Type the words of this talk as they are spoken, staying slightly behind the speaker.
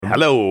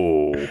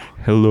Hello.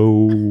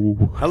 Hello.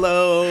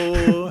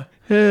 Hello.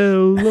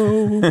 Hello.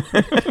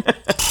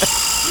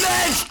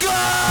 Let's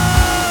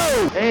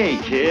go! Hey,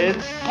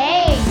 kids.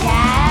 Hey,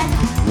 Dad.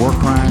 War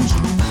crimes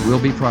will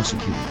be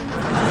prosecuted. Does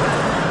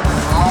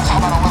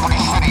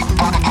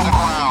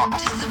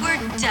the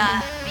word mean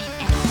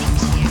anything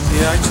to you?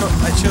 Yeah,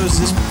 I chose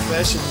this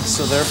profession,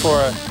 so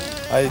therefore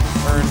I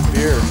earned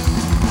beer.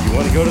 You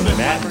want to go to the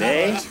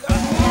matinee?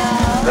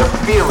 The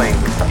feeling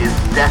is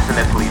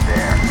definitely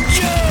there.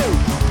 You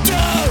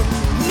don't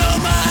know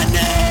my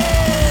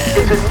name!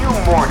 It's a new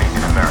morning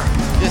in America.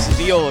 This is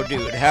the old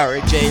dude,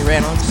 Howard J.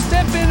 Reynolds.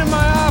 Step into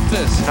my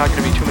office. Not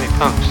going to be too many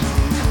punks.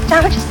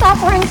 Don't you stop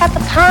worrying about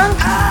the punk?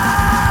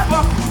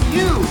 Fuck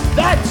you!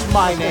 That's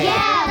my name!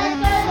 Yeah, let's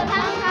go to the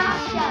punk rock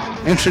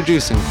show.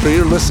 Introducing for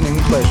your listening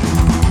pleasure.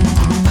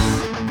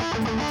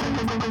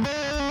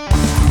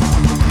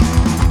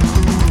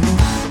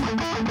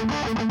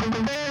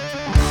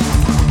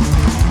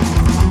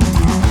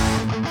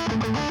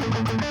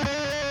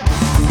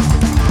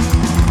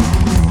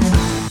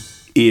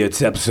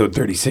 It's episode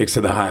 36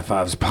 of the High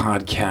Fives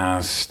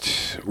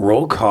podcast.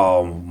 Roll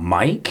call,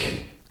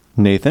 Mike.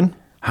 Nathan,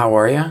 How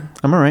are you?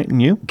 I'm all right.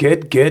 And you?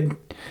 Good.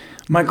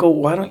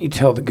 Michael, why don't you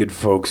tell the good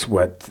folks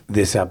what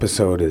this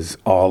episode is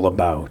all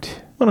about?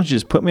 Why don't you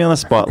just put me on the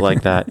spot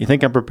like that? You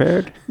think I'm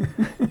prepared?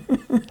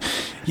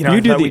 You know, You I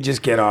do thought the- we'd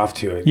just get off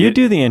to it. You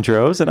do the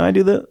intros, and I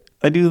do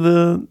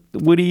the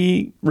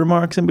witty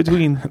remarks in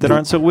between that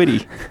aren't so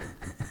witty.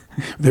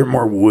 They're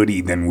more woody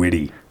than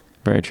witty.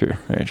 Very true.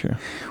 Very true.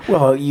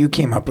 Well, you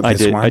came up with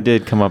this one. I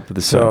did come up with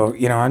the So,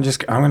 you know, I'm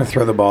going to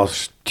throw the ball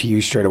to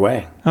you straight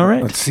away. All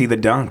right. Let's see the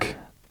dunk.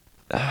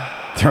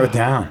 Throw it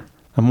down.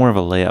 I'm more of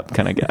a layup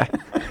kind of guy.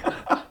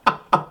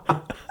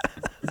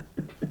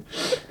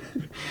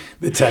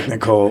 The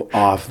technical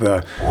off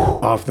the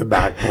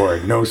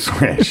backboard. No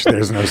swish.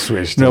 There's no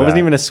swish to No, it wasn't that.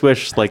 even a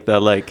swish like the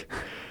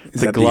Is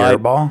that the air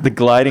ball? the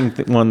gliding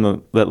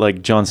one that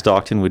like John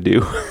Stockton would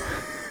do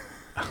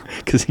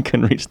because he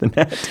couldn't reach the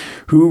net.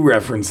 Who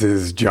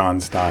references John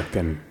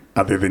Stockton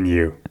other than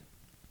you?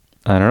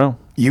 I don't know.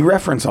 You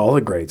reference all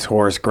the greats.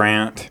 Horace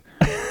Grant,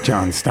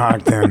 John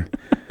Stockton.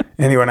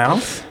 Anyone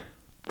else?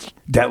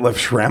 Detlef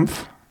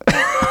Schrempf?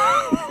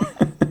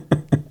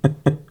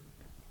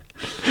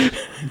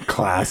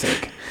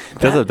 Classic.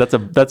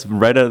 That's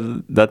right at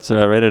an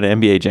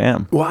NBA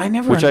Jam. Well, I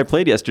never... Which I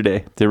played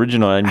yesterday, the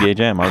original NBA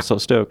Jam. I was so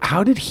stoked.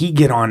 How did he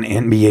get on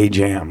NBA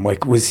Jam?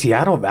 Like, was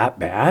Seattle that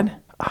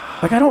bad?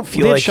 Like, I don't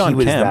feel They had like Sean he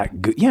was Kemp.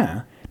 that good.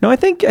 Yeah. No, I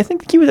think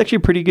he was actually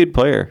a pretty good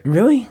player.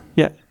 Really?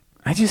 Yeah.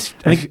 I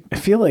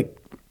feel like,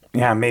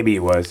 yeah, maybe he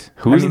was.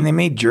 Who's- they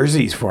made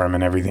jerseys for him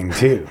and everything,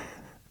 too.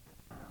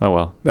 Oh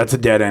well. That's a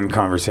dead-end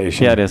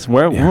conversation. Yeah, it is.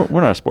 We're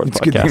not a sports It's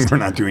a good thing podcast. we're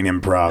not doing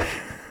improv.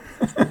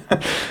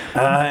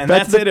 And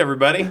that's it,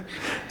 everybody.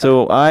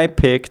 So I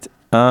picked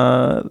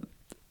our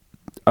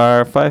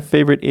 5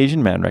 favorite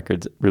Asian Man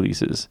Records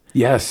releases.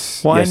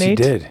 Yes. Why, yes, Nate? you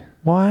did.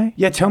 Why?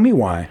 Yeah, tell me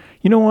why.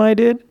 You know why I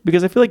did?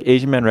 Because I feel like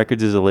Asian Man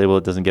Records is a label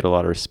that doesn't get a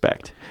lot of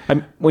respect.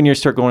 When you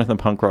start going into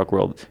the punk rock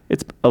world,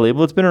 it's a label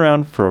that's been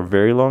around for a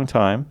very long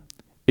time.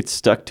 It's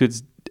stuck to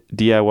its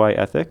DIY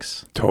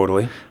ethics.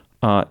 Totally.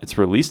 It's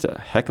released a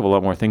heck of a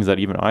lot more things than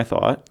even I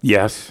thought.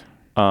 Yes.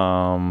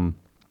 And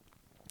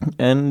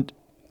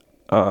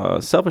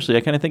selfishly,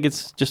 I kind of think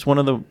it's just one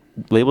of the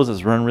labels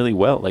that's run really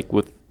well, like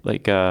with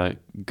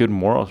good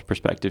moral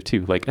perspective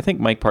too. Like I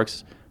think Mike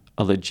Park's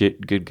a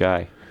legit good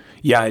guy.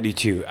 Yeah, I do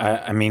too.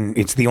 I mean,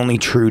 it's the only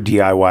true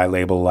DIY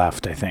label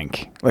left, I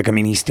think. Like, I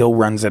mean, he still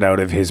runs it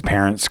out of his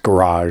parents'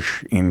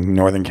 garage in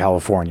Northern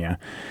California.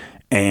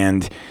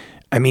 And,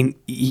 I mean,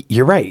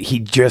 you're right. He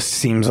just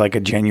seems like a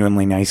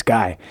genuinely nice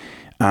guy.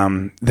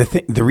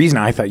 The reason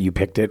I thought you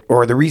picked it,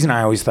 or the reason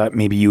I always thought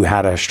maybe you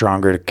had a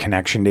stronger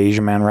connection to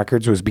Asian Man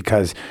Records was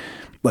because,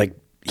 like,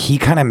 he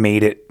kind of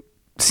made it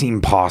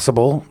seem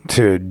possible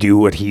to do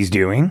what he's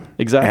doing.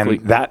 Exactly.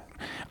 And that...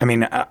 I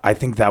mean, I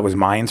think that was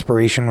my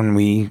inspiration when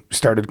we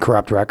started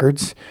Corrupt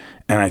Records.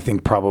 And I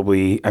think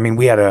probably, I mean,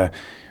 we had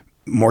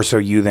more so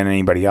you than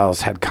anybody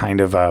else, had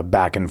kind of a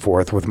back and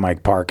forth with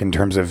Mike Park in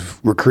terms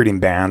of recruiting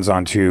bands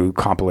onto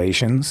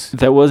compilations.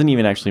 That wasn't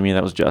even actually me.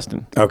 That was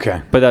Justin.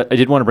 Okay. But I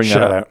did want to bring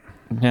Shout that out. up.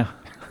 Yeah.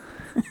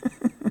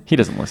 He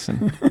doesn't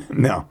listen.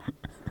 No.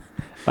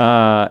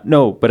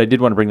 No, but I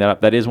did want to bring that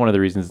up. That is one of the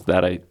reasons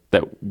that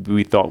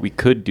we thought we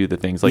could do the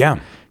things. Like, Yeah.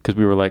 Because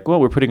we were like,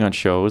 well, we're putting on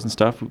shows and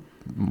stuff.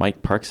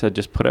 Mike Park said,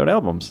 just put out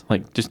albums.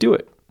 Like, just do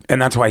it.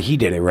 And that's why he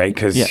did it, right?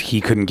 Because Yeah.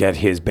 he couldn't get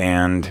his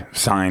band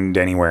signed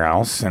anywhere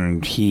else.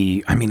 And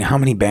I mean, how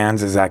many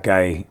bands has that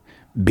guy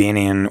been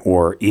in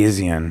or is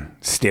in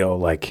still?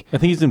 Like, I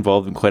think he's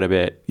involved in quite a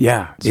bit.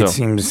 yeah, So- it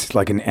seems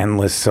like an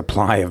endless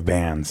supply of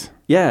bands.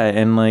 Yeah,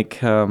 and like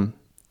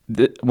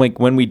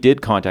when we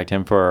did contact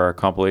him for our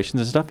compilations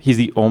and stuff, he's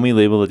the only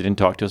label that didn't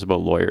talk to us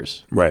about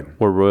lawyers Right.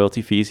 or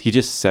royalty fees. He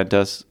just sent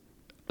us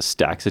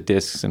stacks of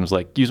discs and was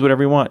like, use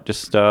whatever you want.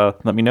 Just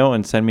let me know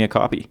and send me a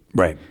copy.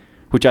 Right.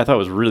 Which I thought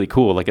was really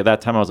cool. Like at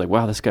that time, I was like,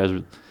 wow, this guy's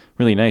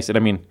really nice. And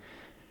I mean,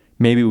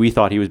 maybe we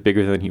thought he was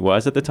bigger than he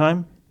was at the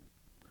time.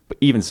 But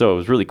even so, it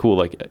was really cool.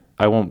 Like,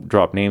 I won't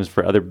drop names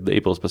for other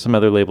labels, but some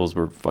other labels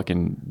were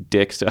fucking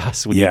dicks to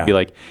us. When you'd be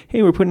like,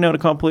 hey, we're putting out a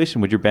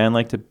compilation. Would your band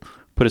like to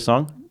put a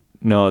song?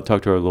 No,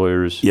 talk to our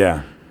lawyers.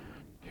 Yeah.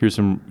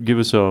 Give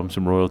us some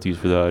royalties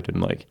for that,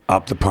 and like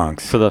up the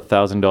punks for the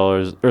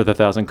 $1,000 or the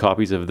 1,000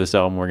 copies of this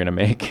album we're gonna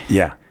make.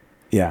 Yeah.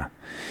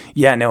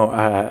 No,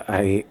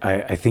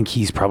 I think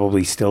he's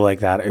probably still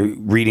like that.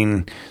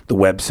 Reading the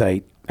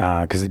website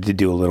because I did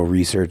do a little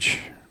research.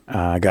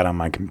 I got on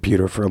my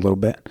computer for a little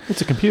bit. It's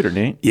a computer,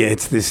 Nate. Yeah,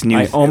 it's this new.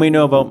 I only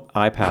know about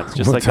iPads.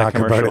 Just we'll like talk that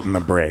commercial. about it in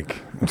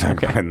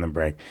the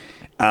break.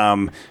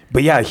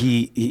 But yeah,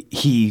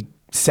 he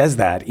says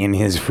that in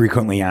his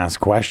frequently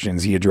asked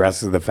questions. He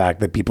addresses the fact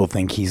that people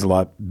think he's a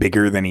lot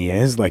bigger than he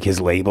is. Like his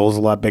label's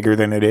a lot bigger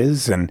than it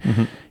is, and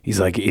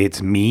he's like,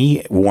 it's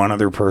me, one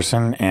other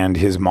person, and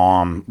his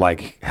mom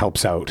like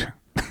helps out.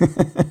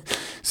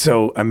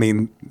 So I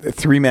mean, a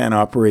 3-man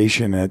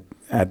operation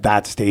at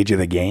that stage of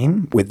the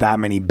game with that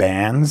many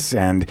bands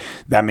and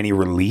that many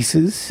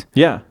releases.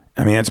 Yeah.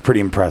 I mean, that's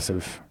pretty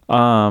impressive.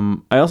 I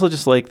also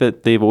just like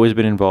that they've always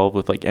been involved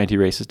with like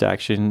anti-racist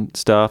action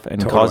stuff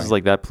and causes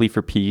like that, Plea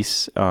for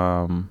Peace. They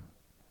had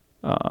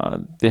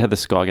the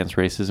Ska Against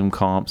Racism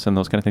comps and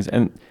those kind of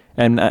things.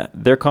 And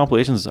their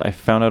compilations, I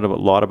found out a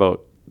lot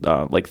about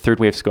like third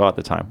wave ska at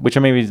the time, which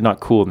maybe is not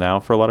cool now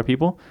for a lot of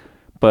people.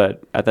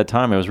 But at that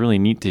time, it was really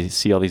neat to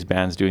see all these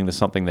bands doing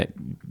something that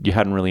you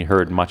hadn't really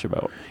heard much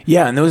about.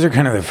 Yeah, and those are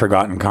kind of the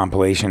forgotten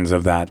compilations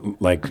of that,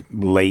 like,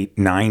 late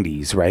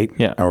 90s, right?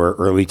 Yeah. Or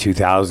early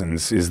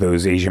 2000s is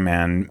those Asian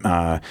Man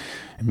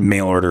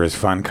mail order as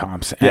fun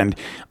comps. Yeah. And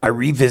I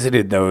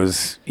revisited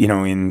those,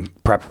 in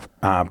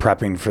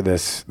prepping for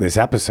this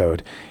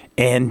episode.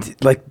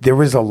 And, like, there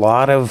was a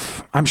lot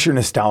of, I'm sure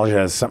nostalgia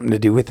has something to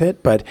do with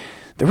it, but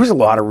there was a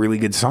lot of really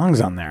good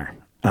songs on there.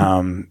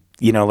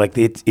 Like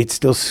it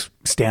still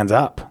stands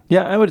up.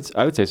 Yeah, I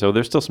would say so.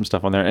 There's still some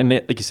stuff on there, and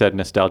like you said,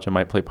 nostalgia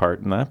might play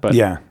part in that. But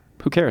yeah,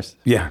 who cares?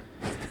 Yeah.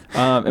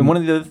 And one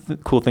of the other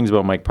cool things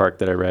about Mike Park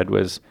that I read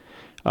was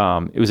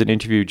it was an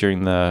interview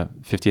during the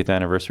 50th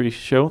anniversary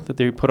show that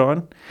they put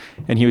on,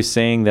 and he was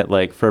saying that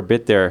like for a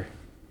bit there,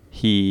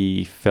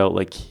 he felt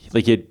like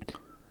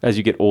as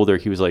you get older,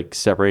 he was like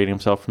separating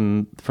himself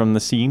from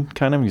the scene.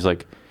 Kind of,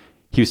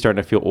 he was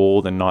starting to feel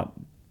old and not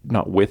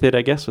with it,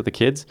 I guess, with the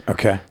kids.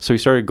 Okay. So he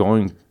started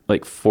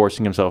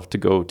forcing himself to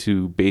go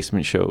to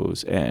basement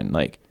shows and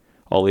like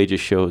all ages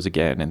shows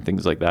again and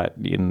things like that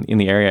in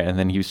the area. And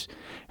then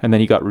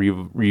he got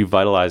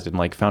revitalized and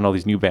like found all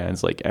these new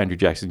bands like Andrew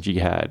Jackson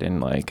Jihad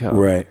and like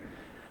right.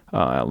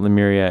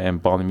 Lemuria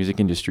and Ball in the Music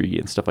Industry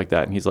and stuff like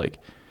that. And he's like,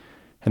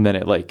 and then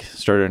it like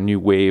started a new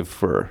wave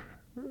for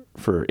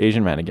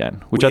Asian Man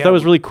again, which I thought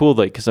was really cool.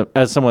 Like, cause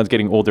as someone's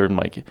getting older and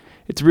like,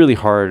 it's really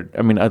hard.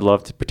 I mean, I'd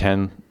love to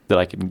pretend that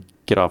I can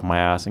get off my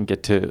ass and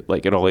get to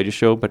like an all ages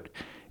show, but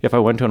if I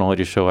went to an all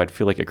ages show, I'd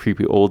feel like a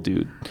creepy old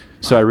dude.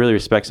 So I really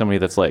respect somebody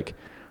that's like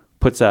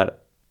puts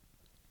that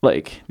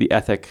like the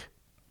ethic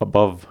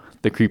above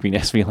the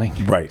creepiness feeling.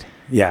 Right.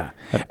 Yeah.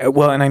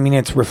 Well, and I mean,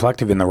 it's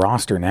reflective in the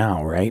roster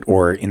now, right?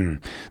 Or in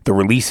the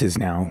releases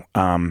now.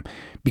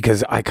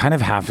 Because I kind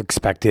of half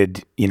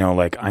expected,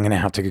 like I'm going to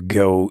have to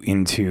go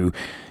into,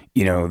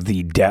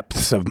 the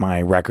depths of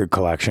my record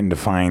collection to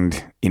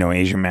find,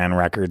 Asian Man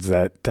records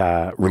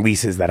that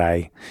releases that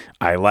I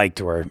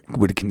liked or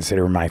would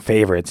consider my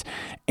favorites.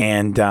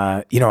 And,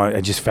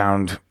 I just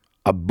found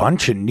a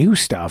bunch of new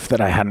stuff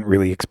that I hadn't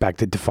really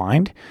expected to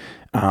find.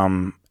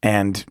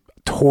 And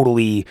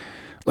totally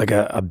like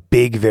a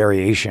big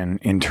variation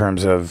in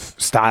terms of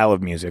style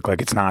of music.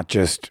 Like it's not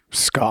just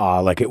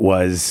ska like it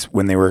was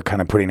when they were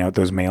kind of putting out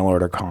those mail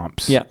order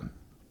comps. Yeah.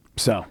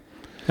 So.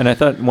 And I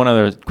thought one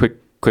other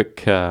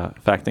quick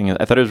fact thing,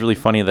 I thought it was really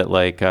funny that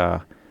like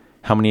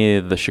how many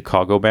of the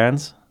Chicago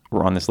bands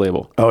were on this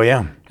label. Oh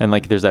yeah. And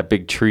like there's that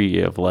big tree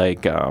of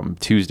like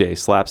Tuesday,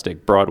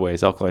 Slapstick,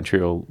 Broadway's, Alkaline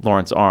Trio,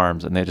 Lawrence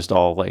Arms, and they just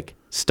all like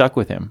stuck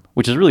with him,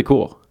 which is really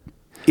cool.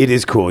 It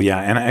is cool, yeah.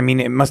 And I mean,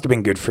 it must have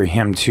been good for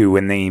him too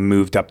when they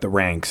moved up the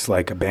ranks,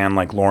 like a band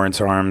like Lawrence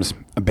Arms,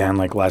 a band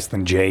like Less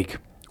Than Jake,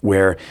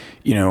 where,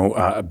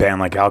 a band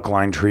like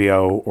Alkaline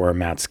Trio or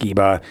Matt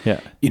Skiba,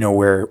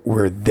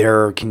 where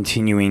they're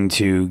continuing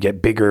to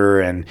get bigger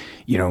and,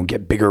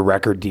 get bigger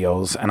record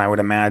deals. And I would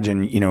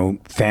imagine,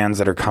 fans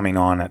that are coming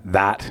on at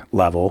that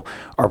level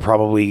are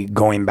probably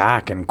going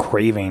back and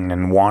craving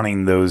and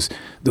wanting those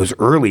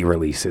early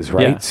releases,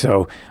 right? Yeah.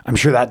 So I'm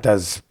sure that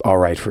does all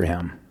right for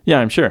him. Yeah,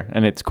 I'm sure.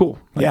 And it's cool.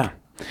 Yeah.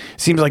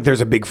 Seems like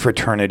there's a big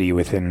fraternity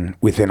within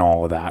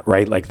all of that,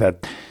 right? Like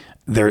that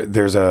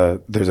there's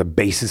a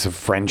basis of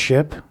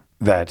friendship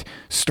that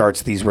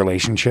starts these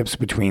relationships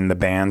between the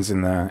bands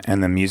and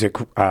the music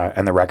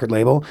and the record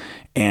label.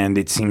 And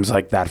it seems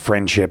like that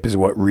friendship is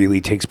what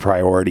really takes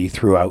priority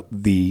throughout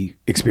the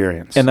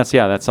experience. And that's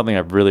something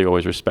I've really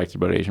always respected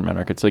about Asian Man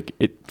Records. Like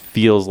it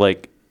feels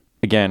like,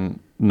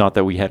 again, not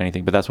that we had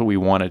anything, but that's what we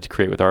wanted to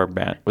create with our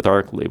band, with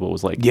our label,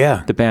 was like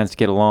the bands to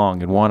get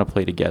along and want to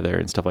play together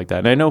and stuff like that.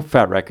 And I know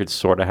Fat Records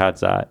sort of had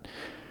that,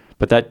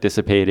 but that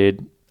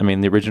dissipated I mean,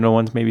 the original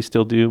ones maybe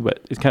still do, but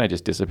it's kind of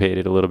just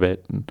dissipated a little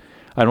bit. And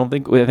I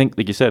think,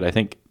 like you said, I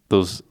think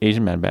those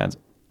Asian Man bands,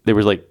 there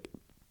was like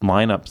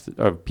lineups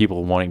of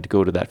people wanting to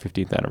go to that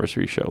 15th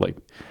anniversary show. Like,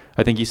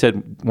 I think he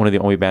said one of the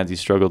only bands he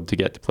struggled to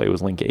get to play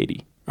was Link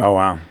 80. Oh,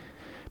 wow.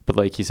 But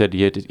like he said,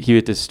 he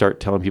had to start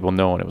telling people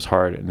no, and it was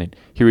hard. And then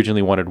he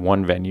originally wanted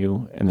one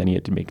venue, and then he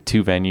had to make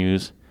 2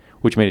 venues,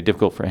 which made it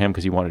difficult for him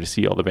because he wanted to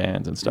see all the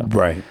bands and stuff.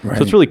 Right.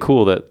 So it's really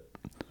cool that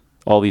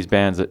all these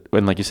bands that,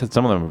 and like you said,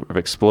 some of them have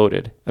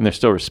exploded, and they're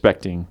still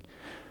respecting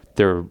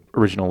their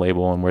original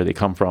label and where they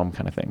come from,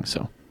 kind of thing.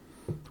 So,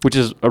 which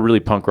is a really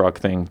punk rock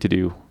thing to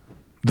do.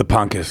 The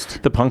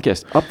punkest. The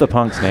punkest. Up the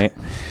punks, Nate.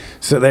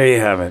 So there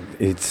you have it.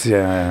 It's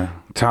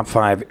top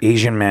 5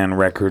 Asian Man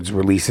Records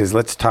releases.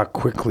 Let's talk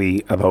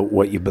quickly about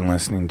what you've been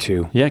listening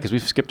to. Yeah, because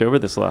we've skipped over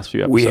this the last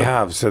few episodes. We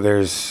have. So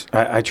there's,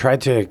 I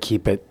tried to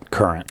keep it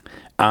current.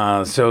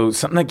 So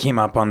something that came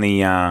up on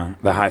the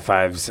High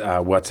Fives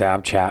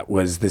WhatsApp chat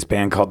was this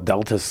band called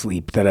Delta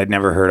Sleep that I'd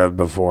never heard of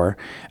before.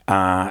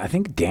 I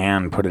think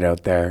Dan put it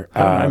out there.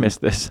 I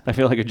missed this. I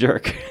feel like a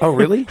jerk. Oh,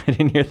 really? I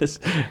didn't hear this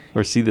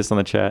or see this on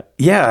the chat.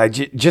 Yeah,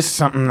 just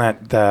something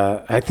that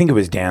I think it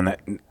was Dan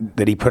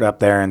that he put up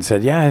there and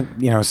said, yeah,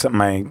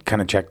 something I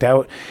kind of checked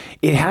out.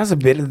 It has a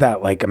bit of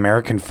that like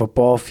American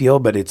football feel,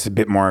 but it's a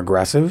bit more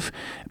aggressive.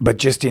 But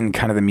just in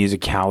kind of the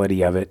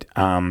musicality of it,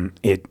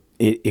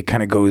 it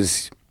kind of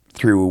goes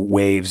through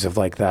waves of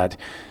like that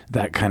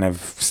kind of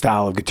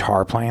style of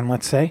guitar playing,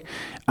 let's say.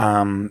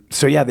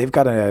 So yeah, they've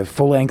got a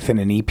full length and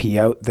an EP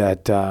out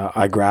that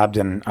I grabbed,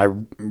 and I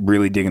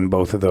really digging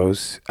both of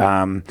those.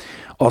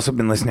 Also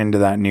been listening to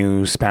that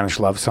new Spanish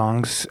Love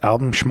Songs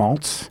album,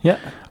 Schmaltz. Yeah.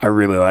 I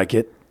really like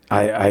it.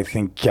 I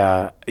think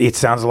it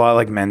sounds a lot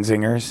like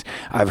Menzingers.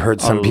 I've heard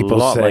some people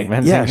say,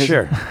 like yeah,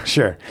 Menzingers.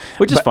 sure.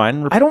 Which is But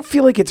fine. I don't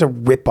feel like it's a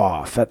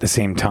rip-off at the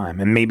same time.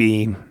 And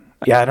maybe,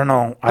 yeah, I don't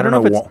know. I don't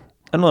know.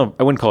 I don't know.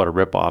 I wouldn't call it a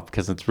rip-off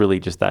because it's really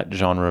just that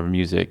genre of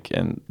music,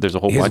 and there's a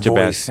whole His bunch of voice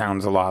bands.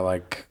 sounds a lot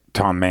like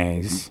Tom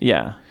Mays.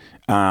 Yeah.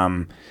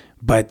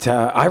 But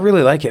I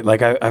really like it.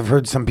 Like I've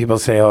heard some people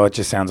say, oh, it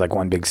just sounds like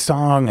one big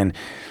song. And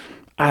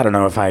I don't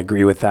know if I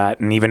agree with that.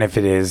 And even if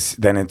it is,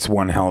 then it's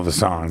one hell of a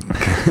song.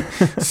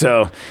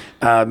 So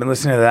I've been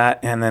listening to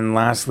that. And then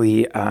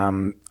lastly,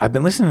 I've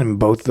been listening to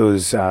both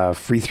those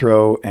Free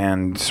Throw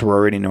and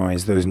Sorority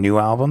Noise, those new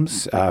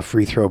albums.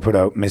 Free Throw put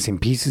out Missing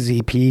Pieces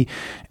EP,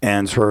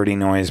 and Sorority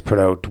Noise put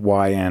out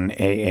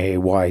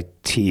YNAAYT.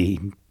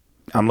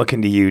 I'm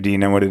looking to you. Do you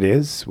know what it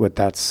is? What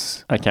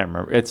that's? I can't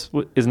remember.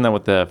 Isn't that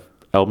what the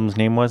album's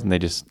name was, and they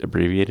just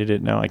abbreviated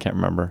it now? I can't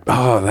remember.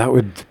 Oh, that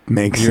would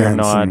make You're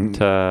sense.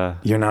 not.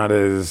 You're not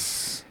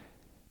as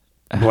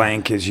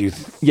blank as you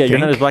think. Yeah, you're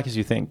not as black as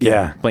you think.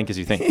 Yeah. Blank as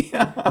you think.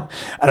 I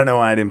don't know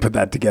why I didn't put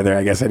that together.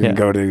 I guess I didn't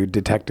go to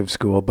detective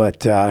school,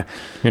 but You're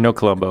no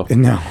Columbo.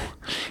 no.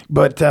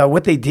 But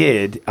what they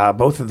did,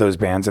 both of those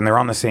bands, and they're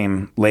on the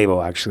same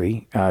label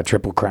actually,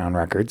 Triple Crown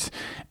Records.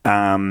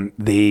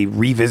 They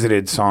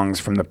revisited songs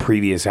from the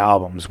previous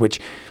albums, which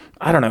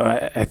I don't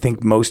know. I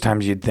think most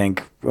times you'd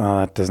think, well,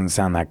 that doesn't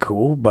sound that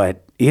cool,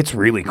 but it's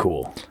really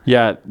cool.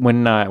 Yeah,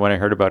 when I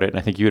heard about it, and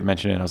I think you had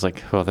mentioned it, I was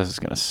like, oh, this is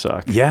going to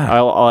suck. Yeah.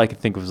 All I could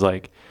think was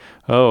like,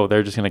 oh,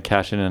 they're just going to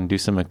cash in and do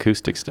some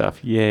acoustic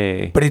stuff.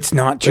 Yay. But it's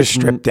not just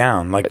stripped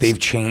down. Like, they've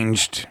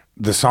changed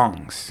the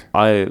songs.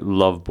 I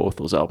love both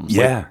those albums.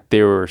 Yeah. Like,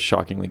 they were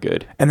shockingly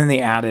good. And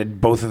then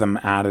both of them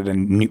added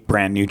a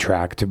brand new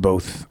track to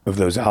both of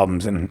those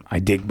albums, and I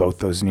dig both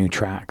those new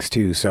tracks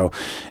too. So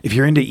if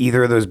you're into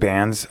either of those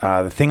bands,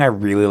 the thing I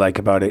really like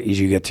about it is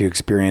you get to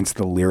experience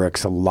the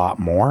lyrics a lot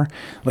more.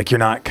 Like, you're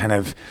not kind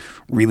of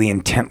really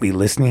intently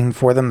listening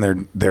for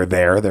them.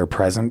 They're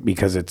present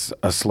because it's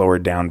a slower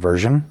down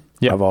version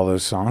of all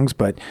those songs,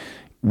 but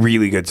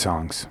really good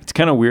songs. It's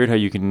kind of weird how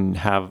you can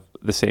have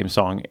the same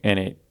song and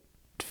it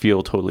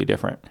feel totally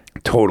different.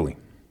 Totally.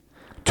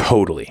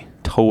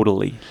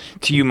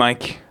 To you,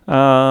 Mike?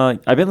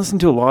 I've been listening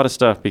to a lot of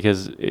stuff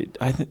because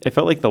I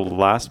felt like the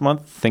last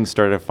month things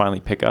started to finally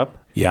pick up.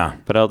 Yeah.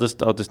 But I'll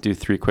just do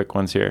 3 quick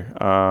ones here.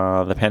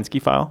 The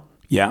Penske File.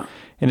 Yeah.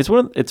 And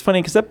it's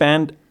funny because that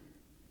band,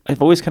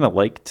 I've always kind of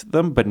liked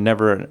them, but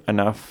never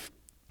enough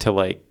to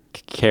like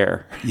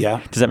care.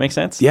 Yeah. Does that make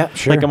sense? Yeah,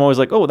 sure. Like I'm always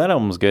like, oh, that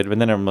album's good, but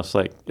then I'm just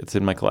like, it's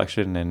in my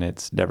collection and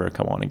it's never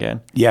come on again.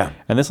 Yeah.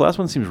 And this last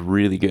one seems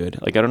really good.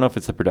 Like I don't know if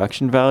it's the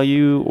production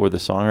value or the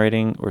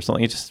songwriting or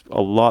something. It's just a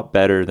lot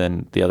better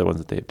than the other ones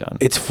that they've done.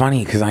 It's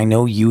funny because I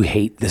know you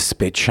hate the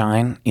spit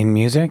shine in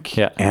music.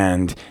 Yeah.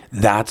 And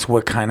that's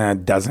what kind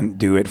of doesn't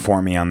do it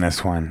for me on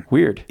this one.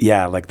 Weird.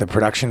 Yeah, like the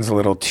production's a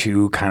little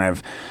too kind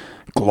of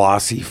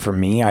glossy for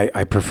me.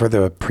 I prefer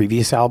the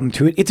previous album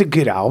to it. It's a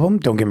good album,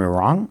 don't get me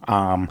wrong.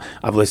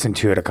 I've listened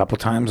to it a couple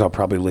times. I'll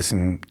probably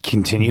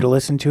continue to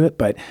listen to it,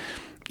 but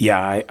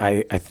yeah,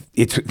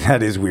 that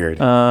is weird.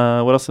 What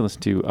else did I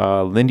listen to?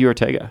 Lindy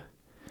Ortega.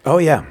 Oh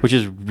yeah, which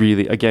is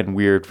really again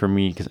weird for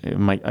me because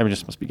I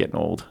just must be getting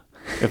old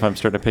if I'm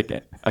starting to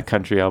pick a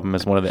country album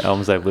as one of the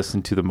albums I've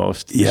listened to the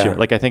most this year.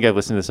 Like I think I've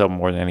listened to this album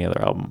more than any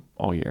other album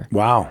all year.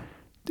 Wow,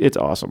 it's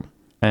awesome.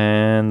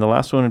 And the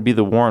last one would be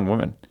The War on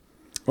Women.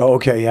 Oh,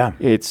 okay, yeah.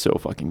 It's so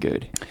fucking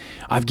good.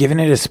 I've given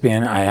it a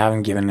spin. I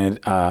haven't given it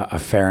a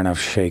fair enough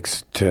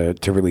shakes to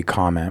really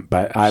comment,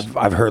 but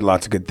I've heard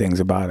lots of good things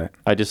about it.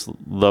 I just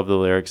love the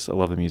lyrics. I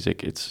love the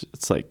music.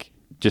 It's like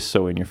just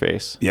so in your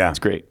face. Yeah. It's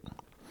great.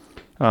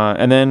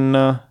 And then,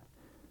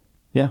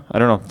 yeah, I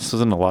don't know. This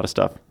isn't a lot of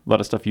stuff. A lot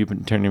of stuff you've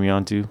been turning me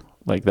on to,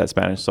 like that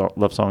Spanish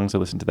love songs. I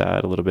listened to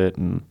that a little bit,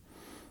 and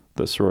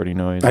the sorority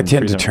noise. I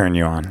tend to turn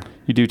you on.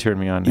 You do turn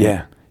me on.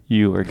 Yeah.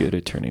 You are good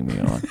at turning me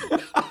on.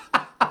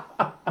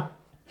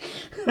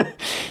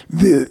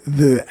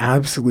 The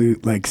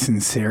absolute like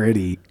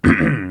sincerity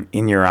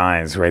in your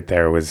eyes right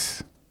there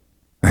was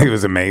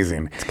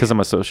amazing. It's because I'm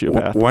a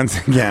sociopath.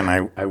 Once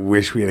again, I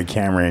wish we had a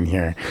camera in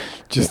here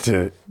just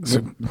so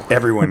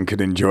everyone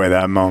could enjoy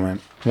that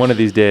moment. One of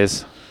these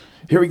days.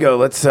 Here we go.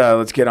 Let's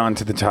get on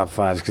to the top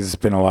fives because it's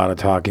been a lot of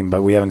talking,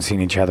 but we haven't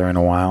seen each other in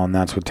a while, and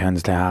that's what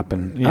tends to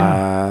happen.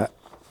 Yeah.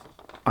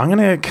 I'm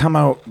gonna come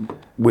out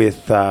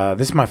with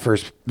this is my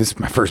first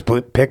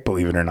pick,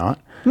 believe it or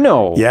not.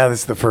 No. Yeah, this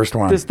is the first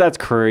one. That's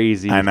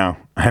crazy. I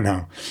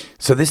know.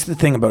 So this is the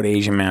thing about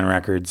Asian Man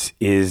Records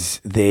is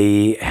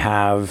they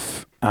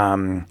have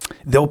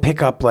they'll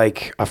pick up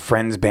like a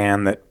friend's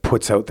band that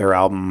puts out their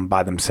album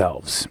by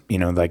themselves. You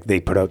know, like they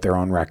put out their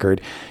own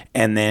record,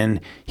 and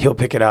then he'll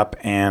pick it up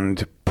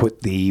and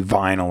put the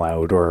vinyl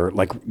out or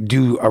like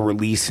do a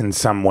release in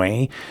some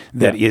way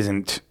that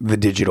isn't the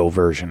digital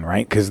version,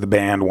 right? Because the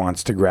band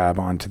wants to grab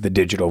onto the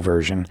digital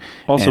version.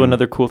 Also,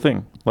 another cool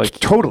thing, like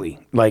totally,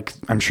 like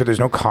I'm sure there's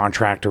no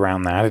contract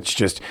around that. It's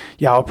just,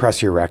 yeah, I'll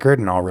press your record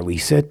and I'll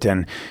release it,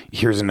 and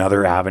here's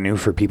another avenue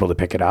for people to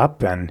pick it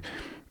up, and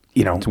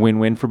you know, it's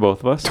win-win for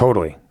both of us.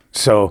 Totally.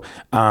 So,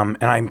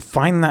 and I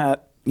find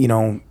that, you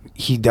know,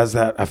 he does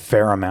that a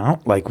fair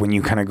amount. Like when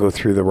you kind of go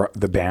through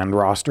the band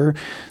roster,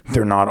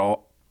 they're not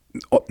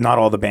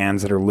all the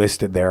bands that are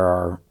listed there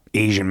are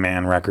Asian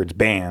Man Records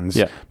bands,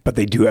 but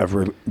they do have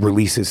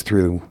releases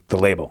through the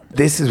label.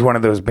 This is one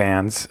of those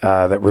bands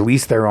that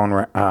released their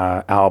own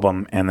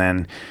album, and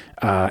then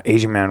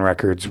Asian Man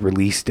Records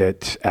released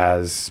it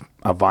as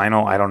a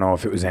vinyl. I don't know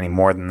if it was any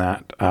more than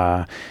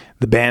that.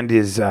 The band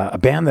is a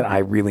band that I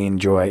really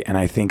enjoy, and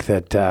I think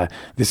that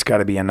this got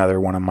to be another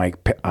one of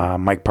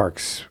Mike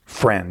Park's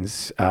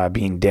friends,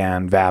 being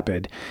Dan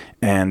Vapid.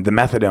 And the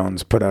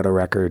Methadones put out a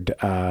record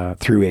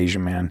through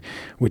Asian Man,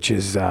 which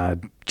is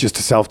just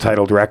a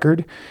self-titled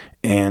record.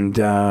 And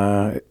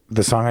the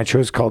song I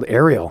chose is called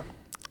Aerial.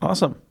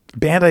 Awesome.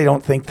 Band I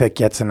don't think that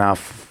gets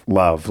enough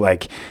love.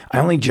 Like, I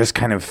only just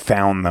kind of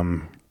found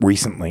them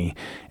recently.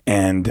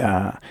 And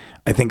I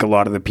think a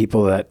lot of the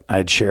people that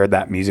I'd shared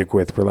that music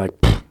with were like,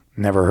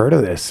 never heard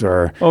of this.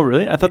 Or oh,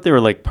 really? I thought they were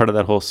like part of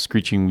that whole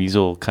Screeching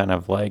Weasel kind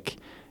of like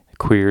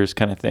queers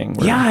kind of thing.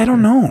 Yeah, I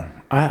don't know.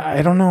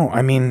 I don't know.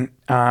 I mean,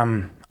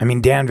 Dan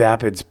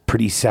Vapid's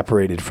pretty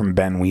separated from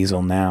Ben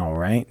Weasel now,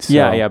 right? So,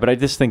 yeah. But I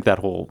just think that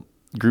whole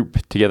group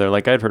together,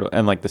 like I'd heard of,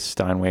 and like the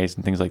Steinways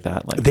and things like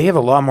that. Like they have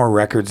a lot more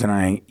records than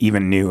I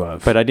even knew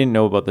of. But I didn't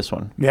know about this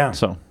one. Yeah.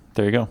 So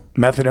there you go.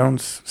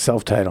 Methadones,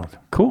 self-titled.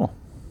 Cool.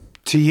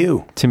 To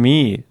you. To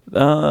me,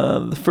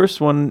 the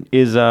first one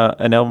is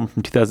an album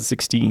from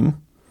 2016.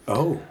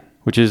 Oh.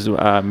 Which is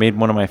made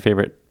one of my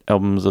favorite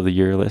albums of the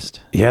year list.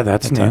 Yeah,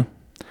 that's new.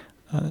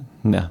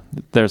 No,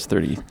 there's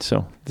 30,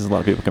 so there's a lot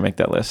of people can make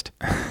that list.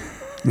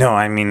 No,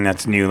 I mean,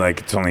 that's new,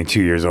 like it's only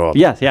 2 years old.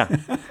 Yes, yeah.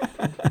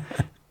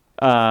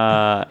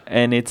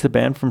 And it's a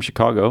band from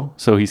Chicago,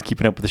 so he's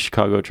keeping up with the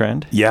Chicago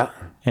trend. Yeah.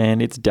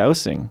 And it's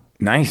Dowsing.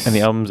 Nice. And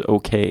the album's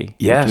Okay.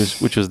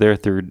 Yes. Which was their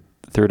third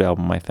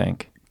album, I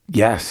think.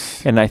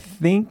 Yes. And I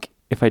think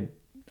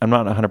I'm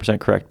not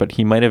 100% correct, but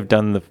he might have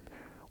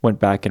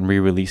went back and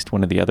re-released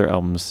one of the other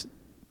albums,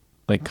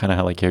 like kind of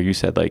how like how you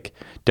said, like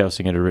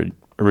Dowsing had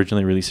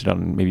originally released it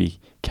on maybe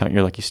Count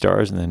Your Lucky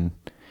Stars, and then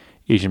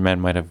Asian Man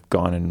might have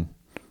gone and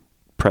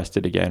pressed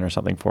it again or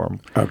something for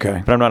him.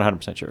 Okay. But I'm not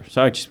 100% sure.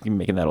 So I just be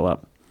making that all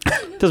up.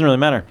 Doesn't really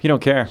matter. You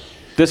don't care.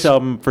 This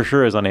album for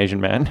sure is on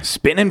Asian Man.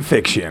 Spinning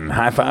Fiction,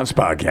 High Fives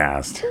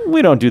Podcast.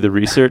 We don't do the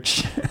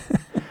research.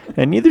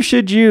 And neither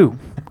should you.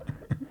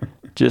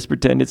 Just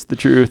pretend it's the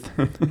truth.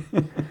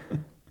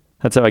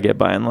 That's how I get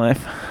by in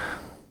life.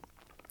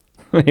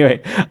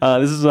 Anyway,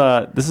 this is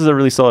a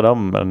really solid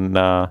album, and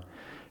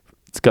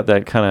it's got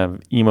that kind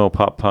of emo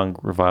pop punk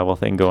revival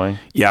thing going.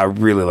 Yeah, I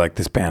really like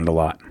this band a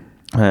lot.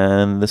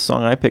 And the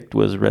song I picked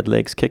was Red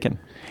Legs Kickin'.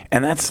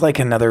 And that's like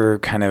another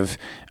kind of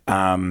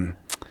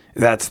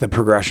that's the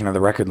progression of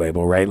the record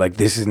label, right? Like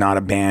this is not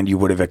a band you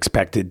would have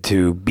expected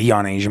to be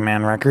on Asian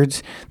Man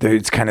Records.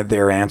 It's kind of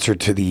their answer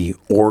to the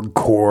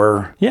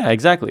orgcore. Yeah,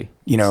 exactly.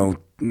 You know,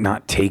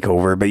 not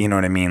takeover, but you know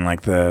what I mean,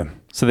 like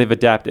So they've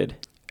adapted.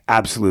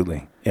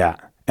 Absolutely, yeah.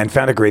 And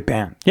found a great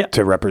band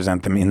to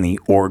represent them in the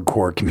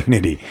orgcore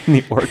community. In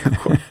the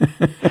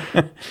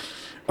orgcore.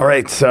 All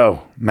right,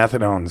 so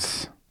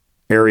Methadones,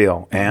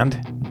 Aerial,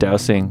 and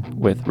Dowsing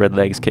with Red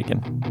Legs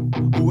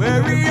Kickin'.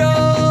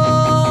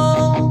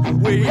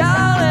 We're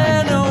young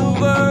and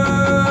over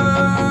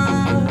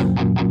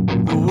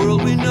the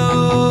world we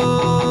know.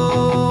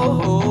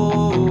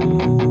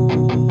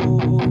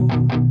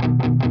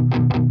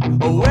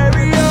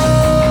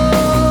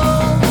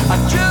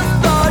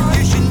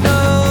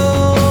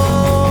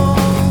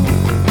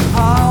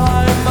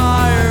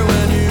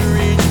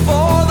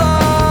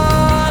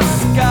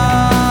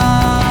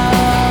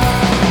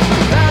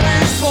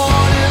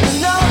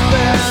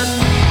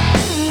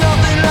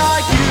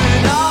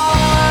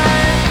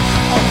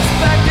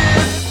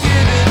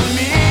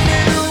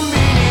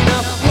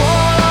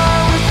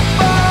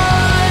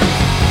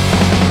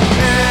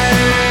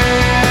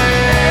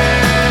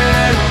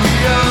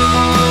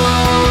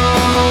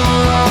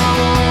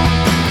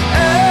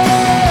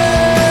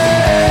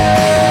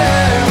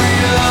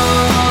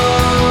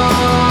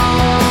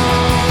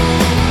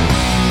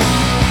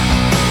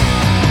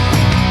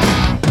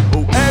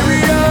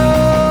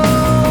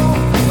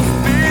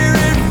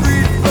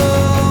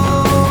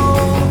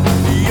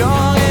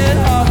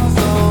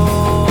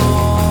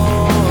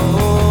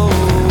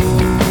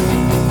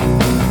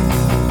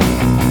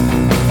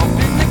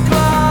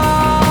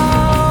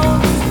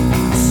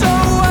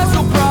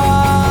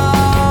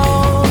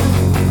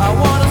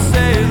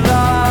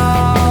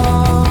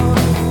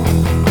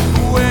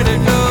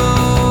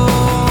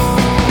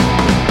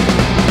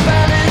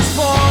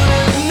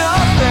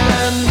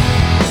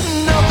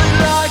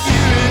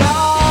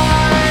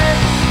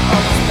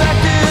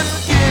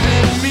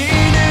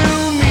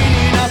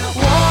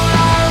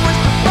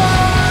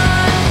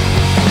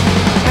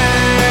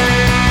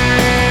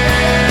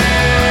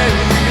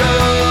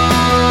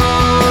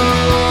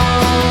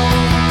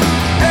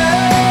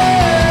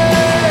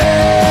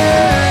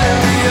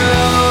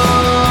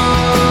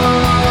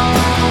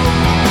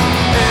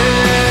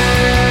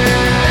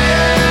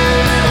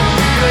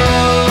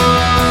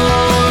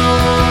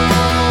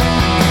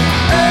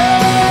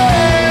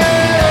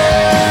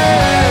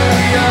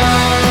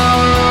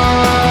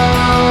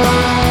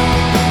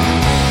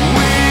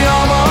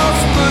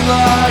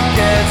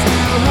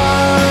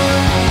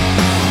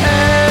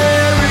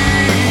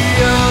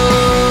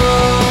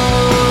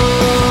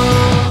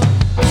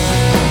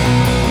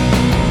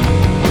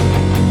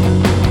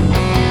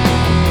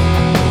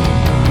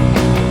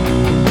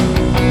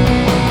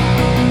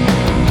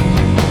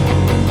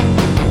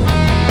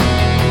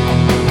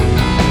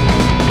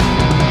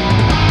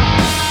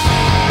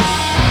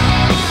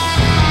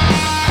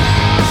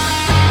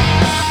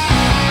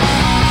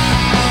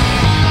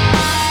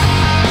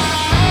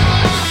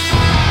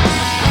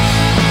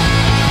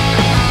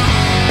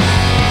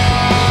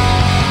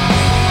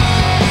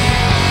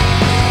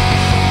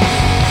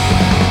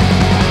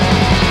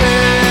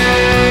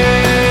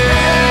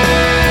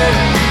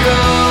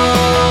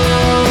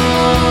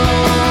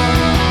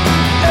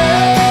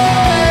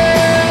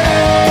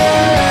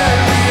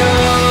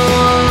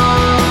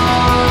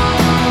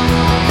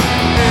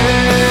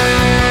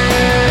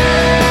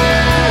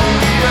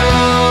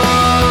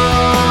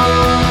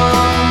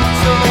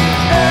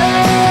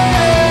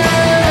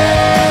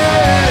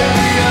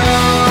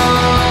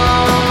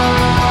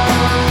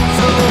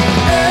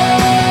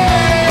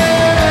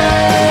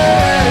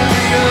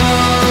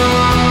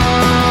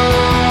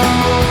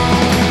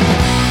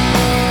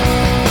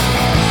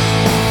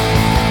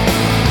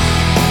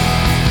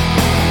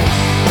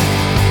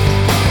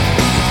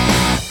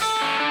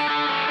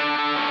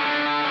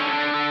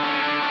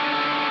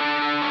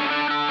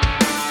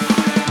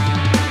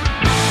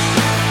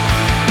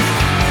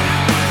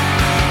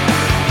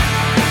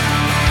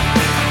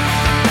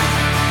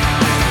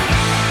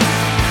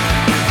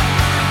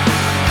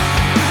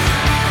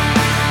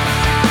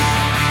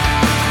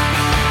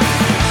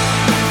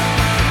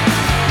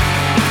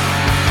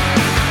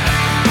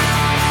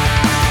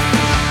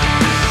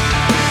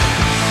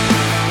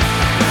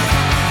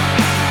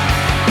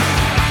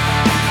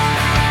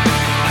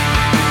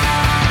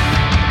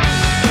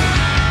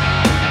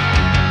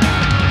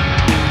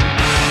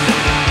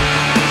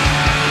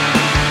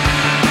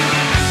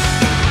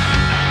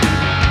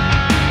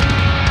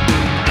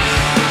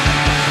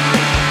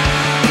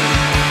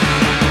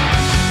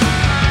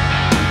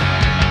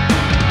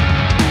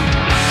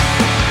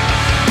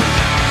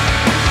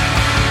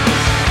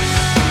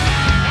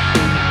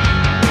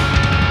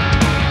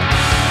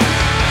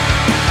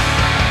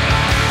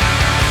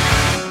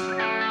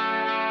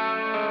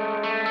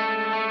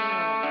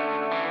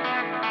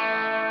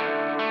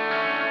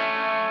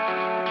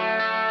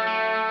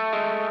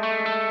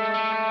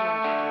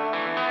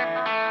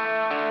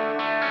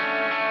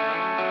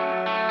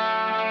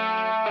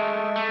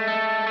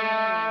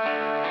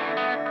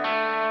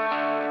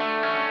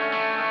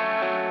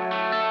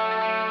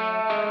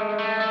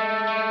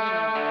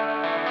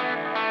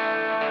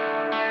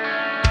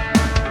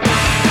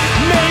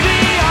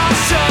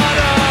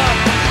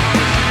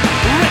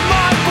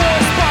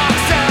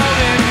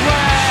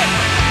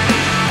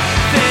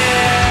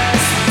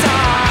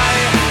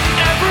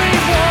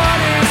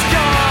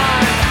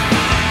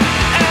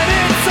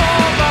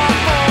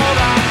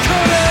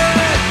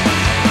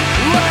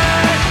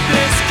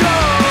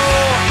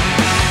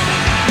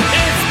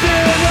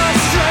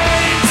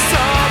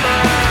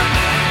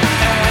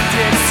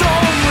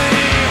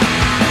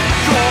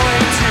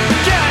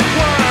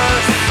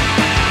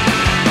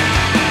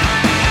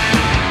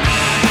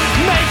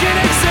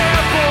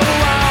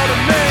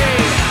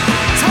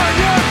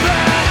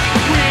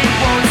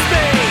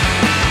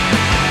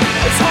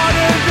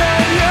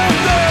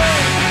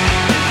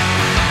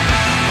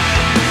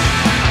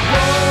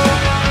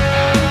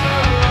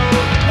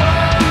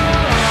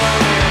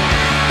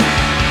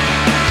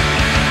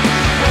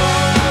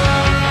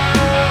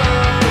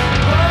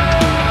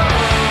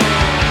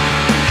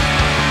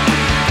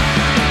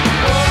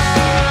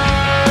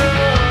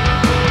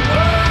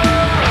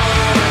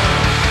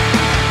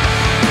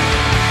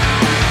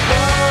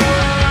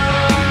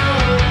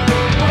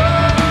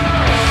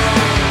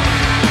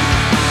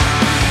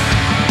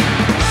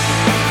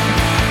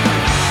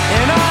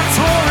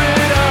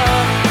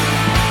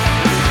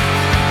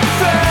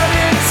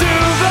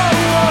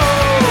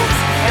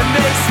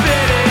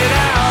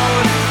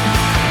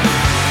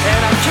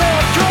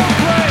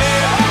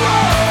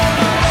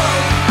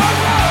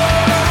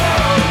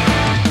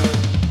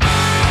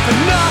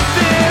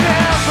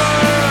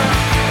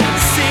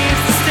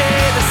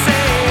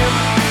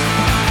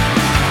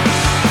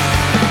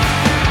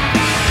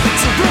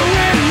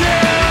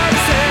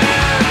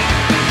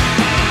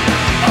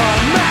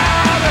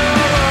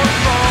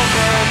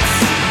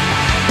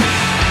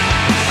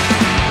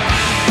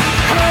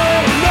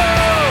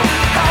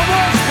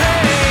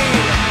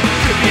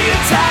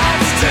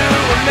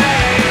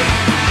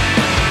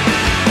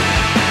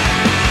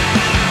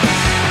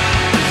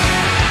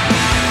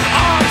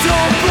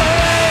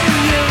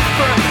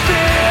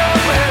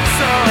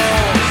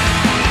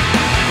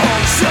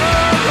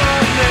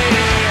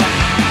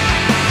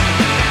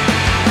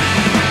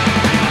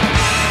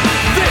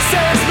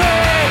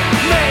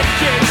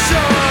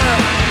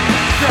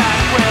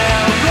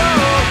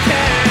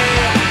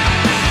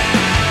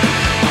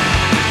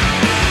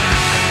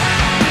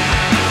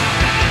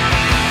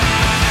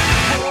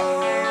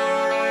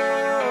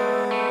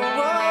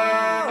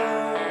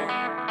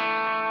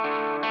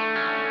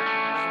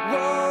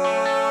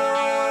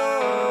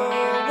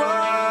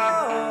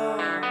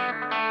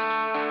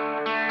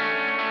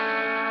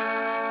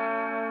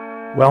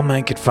 Well,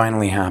 Mike, it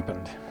finally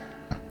happened.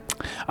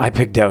 I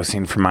picked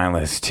Dowsing for my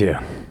list, too.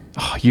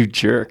 Oh, you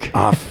jerk.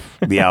 Off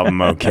the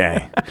album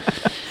Okay.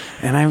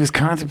 And I was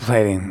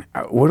contemplating,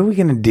 what are we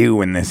going to do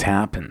when this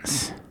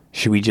happens?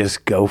 Should we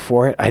just go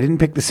for it? I didn't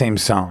pick the same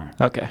song.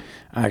 Okay.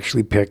 I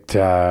actually picked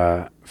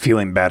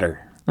Feeling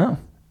Better. Oh.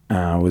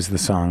 Was the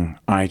song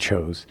I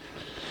chose.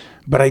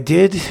 But I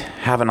did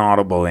have an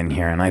Audible in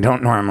here, and I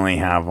don't normally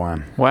have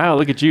one. Wow,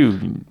 look at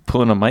you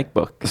pulling a mic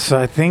book. So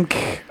I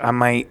think I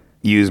might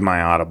use my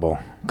Audible.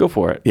 Go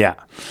for it. Yeah.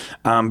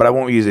 But I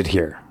won't use it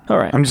here. All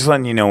right. I'm just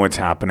letting you know what's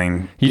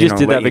happening. You just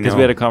did let that you because know.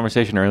 we had a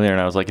conversation earlier,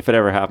 and I was like, if it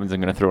ever happens, I'm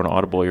going to throw an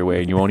Audible your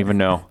way, and you won't even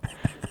know.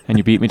 And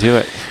you beat me to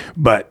it.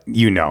 But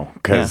you know,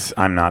 because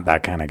I'm not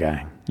that kind of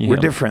guy. You We're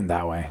know. different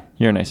that way.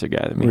 You're a nicer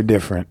guy than me. We're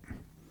different.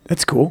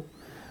 That's cool.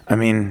 I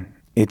mean,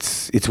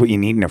 it's what you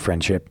need in a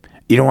friendship.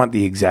 You don't want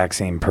the exact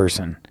same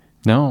person.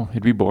 No,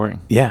 it'd be boring.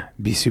 Yeah,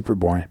 it'd be super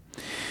boring.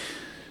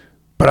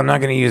 But I'm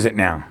not going to use it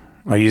now.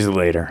 I'll use it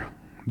later.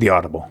 The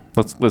Audible.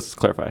 Let's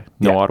clarify.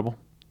 No Yeah. Audible?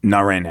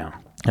 Not right now,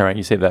 All right,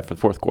 you save that for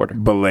the fourth quarter.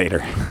 but later.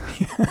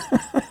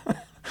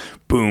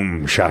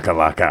 Boom,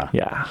 shakalaka.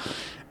 Yeah.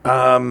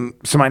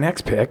 So my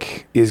next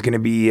pick is going to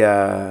be,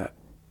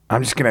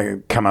 I'm just going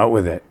to come out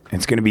with it.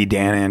 It's going to be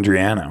Dan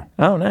Andriano,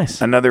 Oh,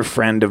 nice. another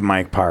friend of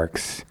Mike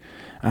Parks.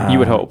 You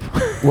would hope.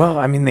 Well,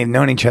 I mean, they've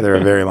known each other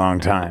a very long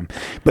time.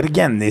 But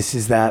again, this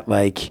is that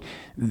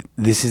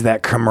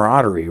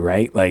camaraderie,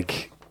 right?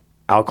 Like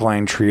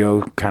Alkaline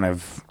Trio kind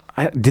of,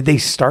 did they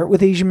start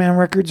with Asian Man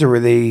Records or were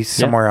they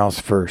somewhere else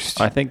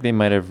first? I think they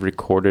might have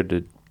recorded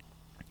a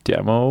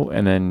demo,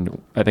 and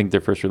then I think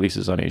their first release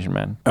is on Asian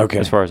Man. Okay.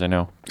 As far as I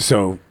know.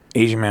 So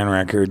Asian Man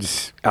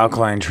Records,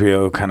 Alkaline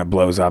Trio kind of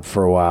blows up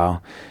for a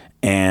while.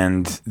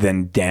 And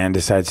then Dan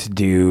decides to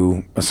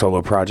do a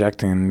solo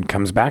project and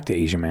comes back to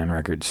Asian Man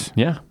Records.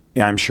 Yeah.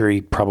 Yeah, I'm sure he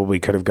probably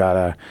could have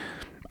got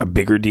a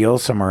bigger deal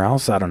somewhere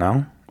else. I don't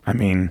know. I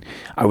mean,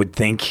 I would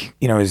think,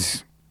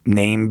 his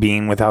name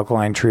being with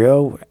Alkaline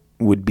Trio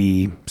would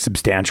be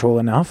substantial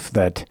enough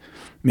that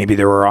maybe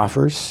there were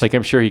offers. Like,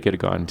 I'm sure he could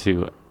have gone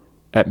to,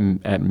 at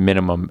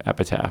minimum,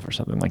 Epitaph or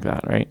something like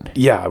that, right?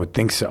 Yeah, I would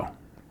think so.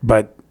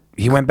 But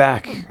he went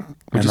back, and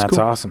is that's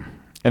cool. awesome.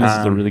 And this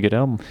is a really good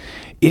album.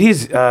 It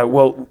is.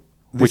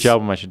 Which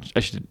album I should?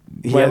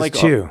 He has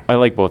two. I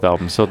like both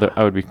albums, so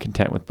I would be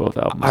content with both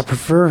albums. I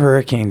prefer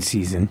Hurricane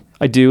Season.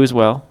 I do as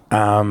well.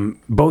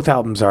 Both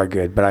albums are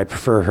good, but I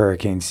prefer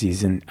Hurricane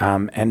Season.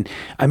 And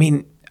I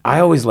mean, I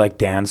always like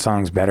Dan's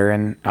songs better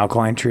in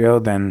Alkaline Trio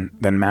than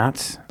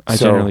Matt's. I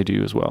generally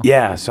do as well.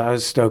 Yeah, so I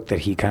was stoked that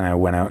he kind of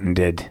went out and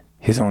did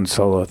his own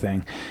solo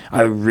thing.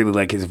 I really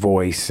like his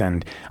voice,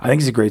 and I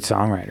think he's a great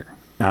songwriter.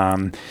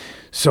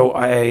 So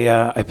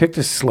I picked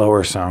a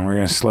slower song. We're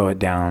going to slow it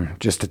down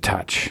just a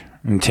touch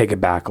and take it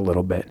back a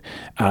little bit.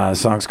 The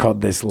song's called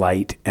This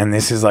Light, and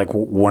this is like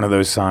one of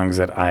those songs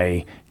that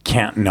I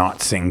can't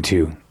not sing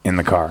to in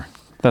the car.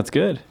 That's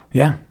good.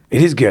 Yeah,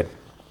 it is good.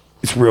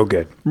 It's real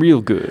good.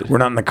 Real good. We're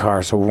not in the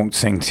car, so we won't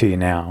sing to you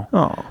now.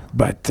 Oh.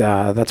 But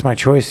that's my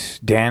choice.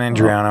 Dan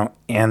Andriano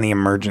and The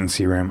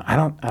Emergency Room. I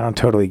don't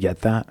totally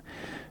get that.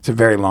 It's a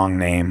very long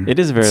name. It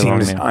is a very long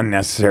name. Seems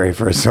unnecessary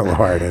for a solo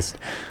artist.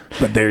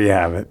 But there you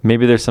have it.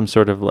 Maybe there's some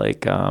sort of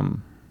like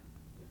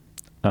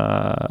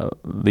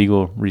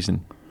legal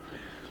reason.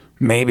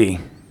 Maybe.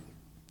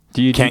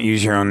 Can't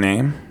use your own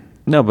name?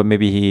 No, but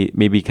maybe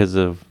because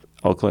of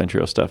Alkaline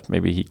Trio stuff,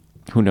 maybe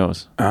who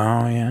knows?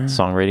 Oh, yeah.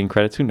 Songwriting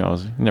credits, who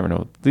knows? You never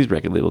know. These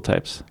record label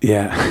types.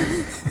 Yeah.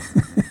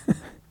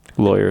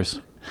 Lawyers.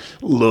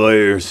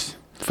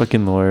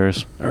 Fucking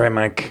lawyers. All right,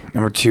 Mike.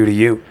 Number 2 to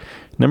you.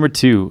 Number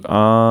 2.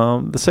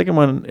 The second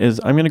one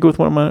is I'm going to go with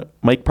one of my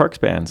Mike Parks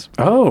bands.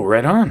 Oh,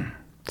 right on.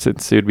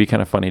 Since it would be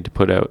kind of funny to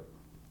put out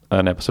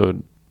an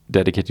episode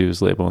dedicated to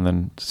his label and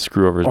then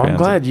screw over his I'm bands.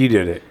 glad you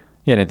did it.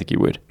 Yeah, I didn't think you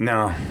would.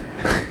 No.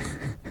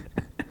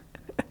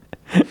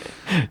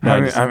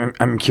 No,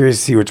 I'm curious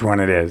to see which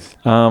one it is.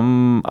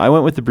 I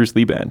went with the Bruce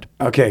Lee band.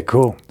 Okay,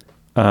 cool.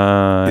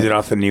 Is it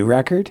off the new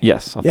record?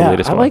 Yes, off the Yeah,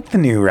 latest I one. like the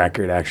new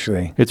record,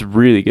 actually. It's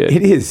really good.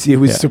 It is. It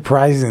was Yeah.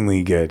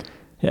 surprisingly good.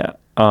 Yeah.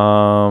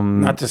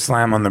 Not to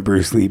slam on the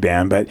Bruce Lee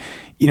band, but,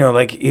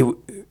 like, it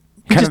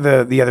kind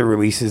of the other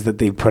releases that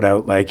they put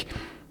out, like,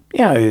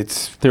 yeah,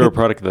 they were a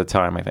product of the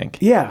time, I think.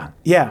 Yeah,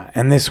 yeah.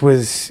 And this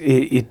was,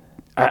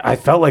 I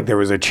felt like there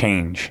was a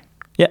change.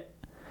 Yeah.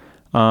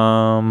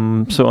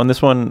 So on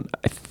this one,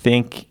 I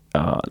think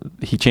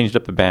he changed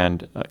up the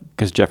band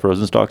because Jeff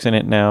Rosenstock's in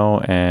it now,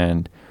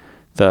 and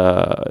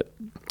someone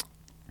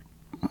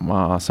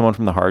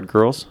from the Hard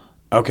Girls.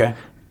 Okay.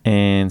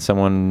 And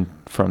someone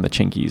from the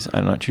Chinkies.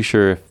 I'm not too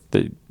sure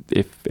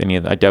if any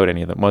of them. I doubt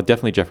any of them. Well,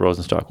 definitely Jeff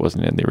Rosenstock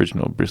wasn't in the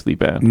original Bruce Lee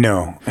band.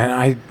 No, and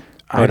I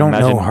don't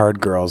know Hard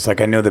Girls. Like,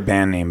 I know the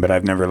band name, but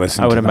I've never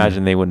listened to them. I would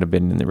imagine they wouldn't have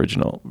been in the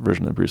original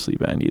version of the Bruce Lee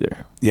band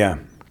either. Yeah.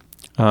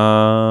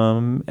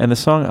 And the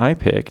song I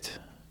picked,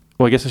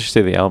 well, I guess I should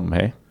say the album,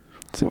 hey?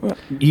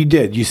 You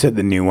did. You said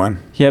the new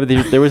one. Yeah,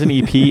 but there was an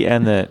EP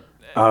and the...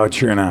 Oh,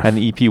 true enough. And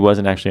the EP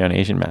wasn't actually on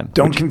Asian Man.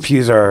 Don't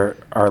confuse our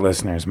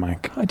listeners,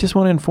 Mike. I just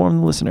want to inform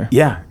the listener.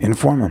 Yeah,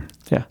 inform them.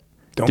 Yeah.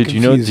 Don't Did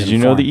you know? confuse Did you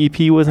know inform.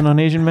 the EP wasn't on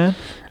Asian Man?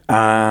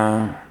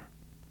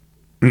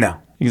 No.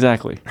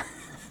 Exactly.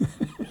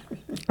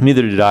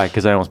 Neither did I,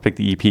 because I almost picked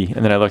the EP,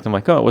 and then I looked. I'm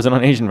like, oh, it wasn't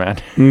on Asian Man.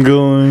 I'm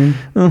going.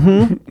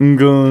 I'm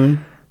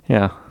going.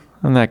 Yeah,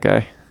 I'm that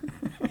guy.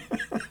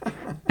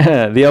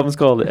 The album's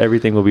called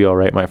 "Everything Will Be All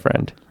Right, My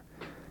Friend,"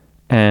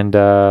 and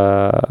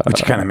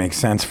Which kind of makes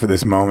sense for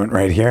this moment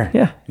right here.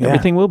 yeah,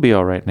 everything will be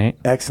all right, Nate.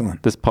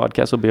 Excellent. This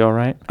podcast will be all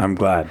right. I'm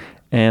glad.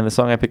 And the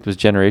song I picked was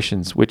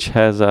 "Generations," which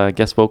has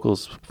guest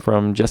vocals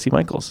from Jesse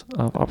Michaels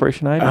of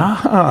Operation Ivy.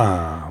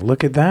 Ah,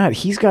 look at that.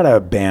 He's got a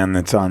band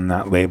that's on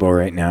that label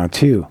right now,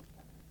 too.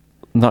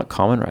 Not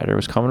Common Rider.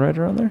 Was Common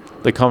Rider on there?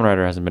 The Common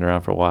Rider hasn't been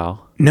around for a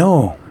while.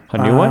 No. A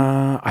new one?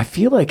 I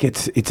feel like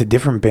it's a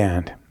different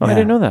band. Oh, I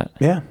didn't know that.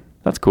 Yeah.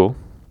 That's cool.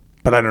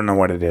 But I don't know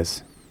what it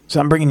is. So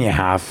I'm bringing you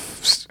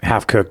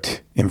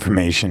half-cooked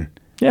information.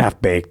 Yeah.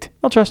 Half-baked.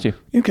 I'll trust you.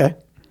 Okay.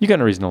 You got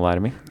no reason to lie to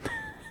me.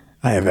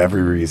 I have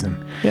every reason.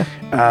 Yeah.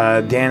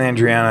 Dan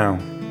Andriano,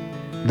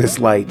 This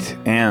Light,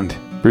 and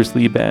Bruce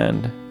Lee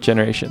Band,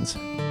 Generations.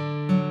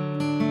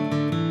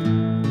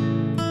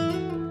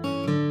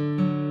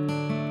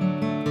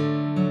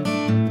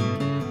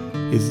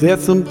 Is there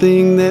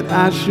something that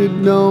I should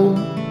know?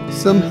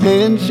 Some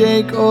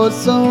handshake or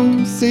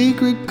some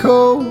secret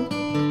code?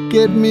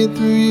 Get me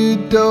through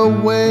your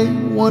doorway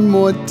one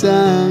more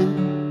time.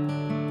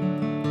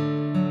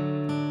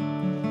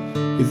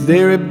 Is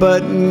there a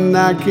button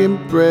I can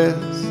press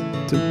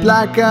to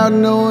block out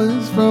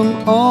noise from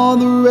all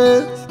the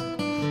rest?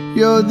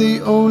 You're the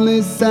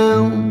only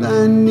sound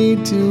I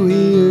need to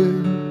hear.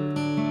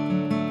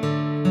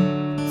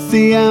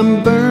 See,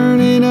 I'm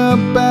burning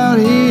up out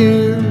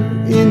here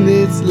in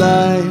this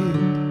light.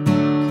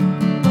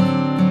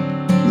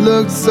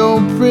 Looks so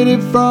pretty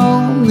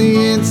from the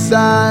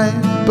inside,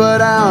 but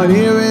out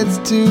here it's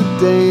too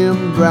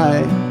damn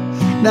bright.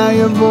 Now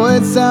your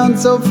voice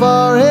sounds so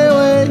far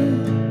away,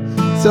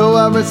 so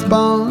I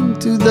respond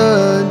to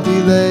the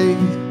delay,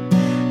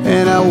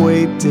 and I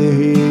wait to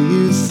hear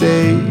you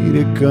say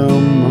to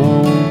come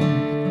home.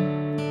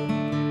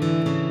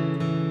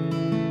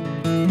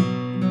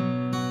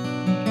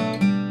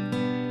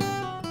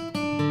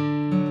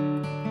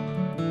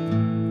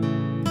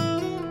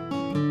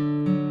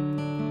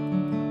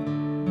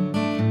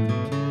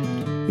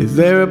 Is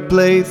there a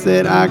place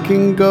that I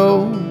can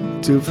go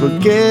to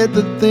forget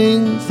the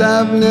things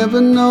I've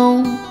never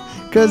known?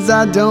 'Cause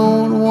I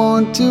don't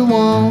want to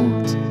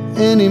want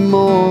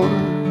anymore.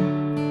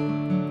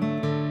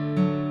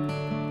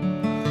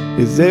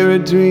 Is there a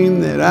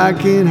dream that I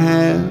can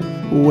have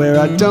where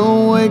I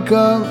don't wake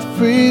up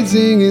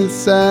freezing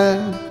inside?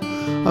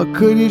 Or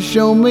could you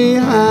show me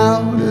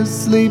how to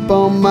sleep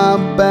on my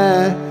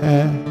back?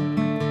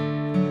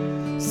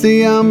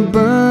 See, I'm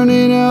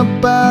burning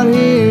up out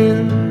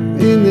here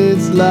in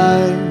this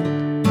light.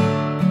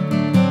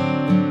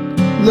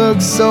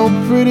 Looks so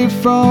pretty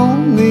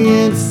from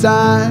the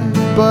inside,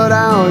 but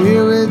out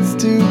here it's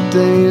too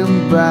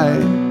damn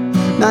bright.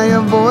 Now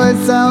your voice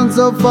sounds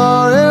so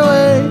far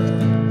away,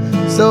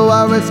 so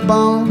I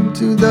respond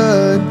to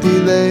the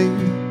delay,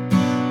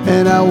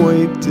 and I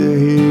wait to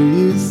hear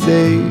you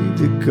say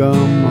to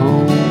come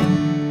home.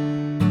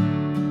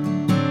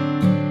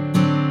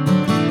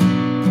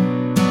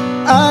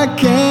 I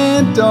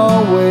can't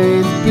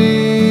always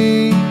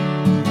be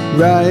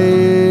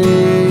right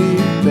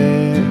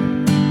there,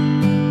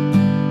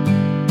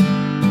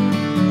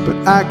 but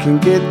I can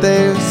get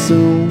there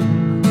soon.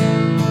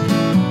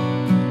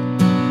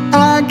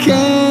 I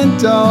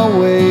can't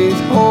always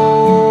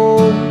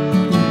hold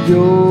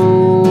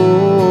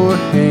your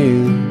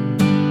hand,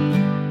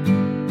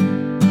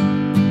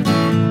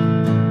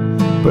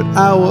 but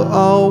I will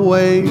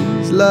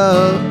always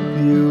love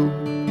you.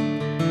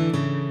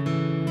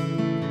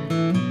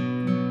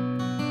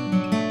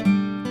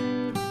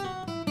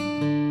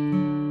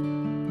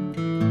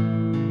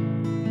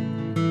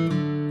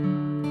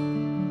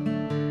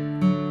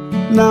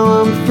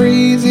 Now I'm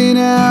freezing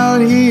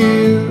out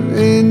here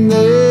in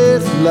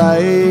this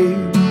light.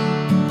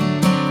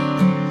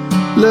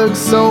 Looks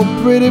so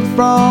pretty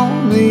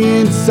from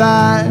the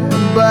inside,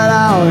 but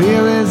out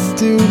here it's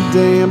too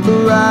damn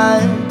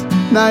bright.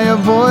 Now your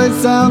voice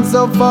sounds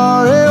so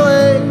far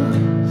away,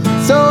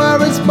 so I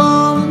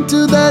respond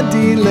to that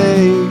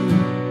delay,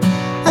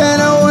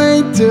 and I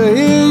wait to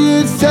hear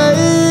you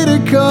say to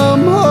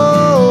come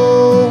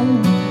home.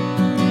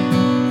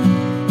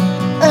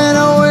 And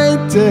I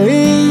wait to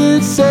hear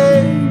you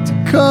say to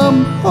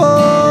come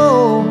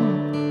home.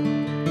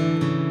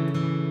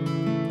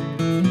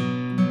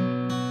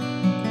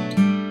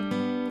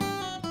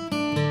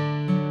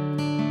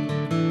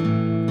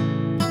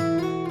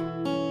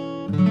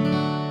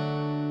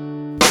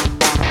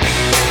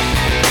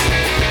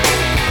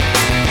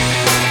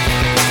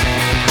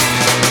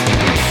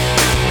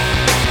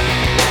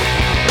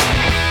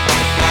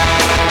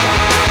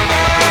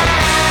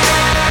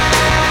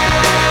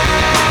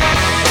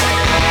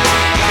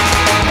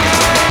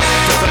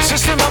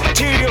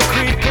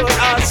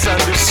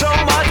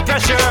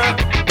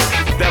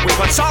 That we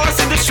find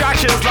solace in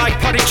distractions like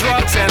party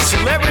drugs and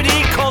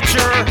celebrity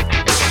culture.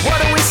 What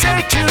do we say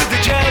to the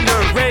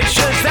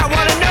generations that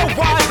want to know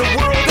why the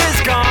world is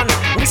gone?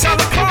 We saw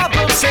the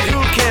problem, said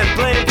who can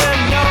blame them?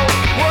 No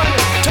one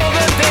told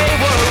them they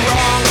were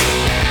wrong.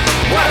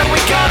 What are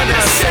we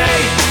gonna say?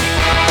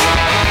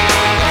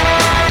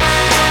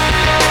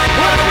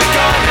 What are we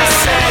gonna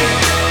say?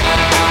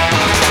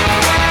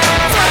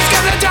 First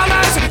comes the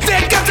dollars,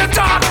 then comes the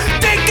talk,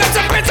 then comes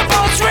the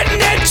principles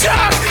written in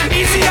chalk.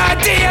 Easy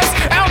ideas,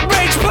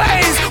 outrage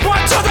plays.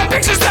 Watch all the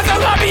pictures that the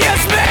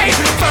lobbyists made.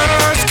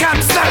 First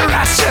comes the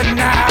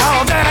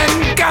rationale,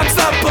 then comes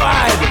the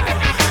blood.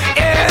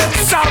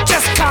 It's all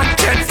just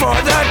content for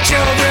the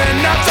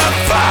children of the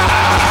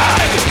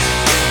flood.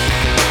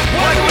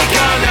 What are we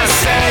gonna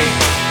say?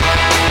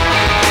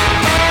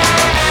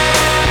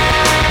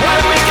 What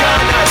are we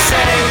gonna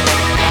say?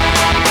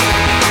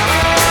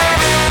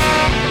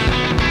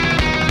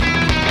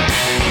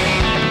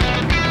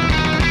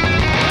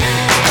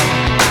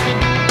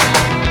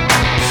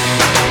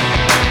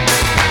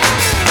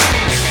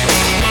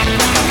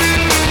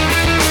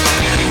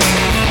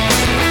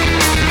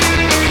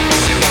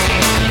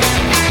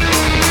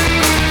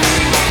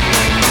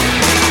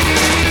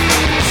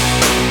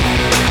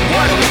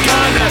 What are we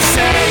gonna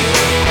say?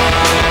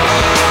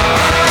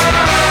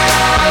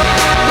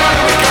 What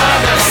are we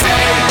gonna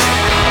say?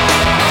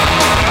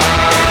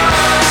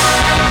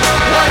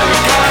 What are we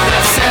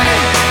gonna say?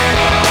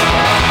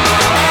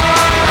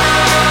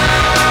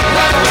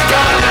 What are we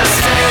gonna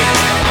say?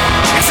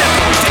 Except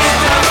that we did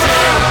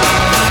nothing.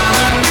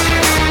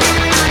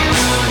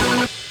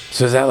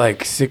 So is that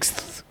like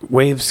sixth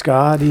wave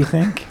ska, do you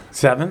think?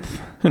 Seventh?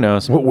 Who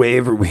knows? What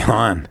wave are we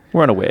on?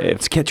 We're on a wave.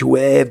 Let's catch a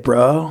wave,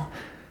 bro.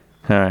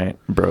 All right,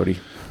 Brody.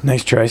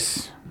 Nice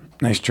choice.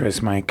 Nice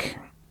choice, Mike.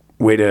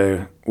 Way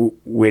to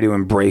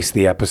embrace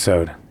the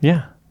episode.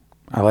 Yeah.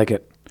 I like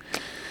it.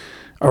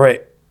 All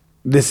right.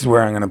 This is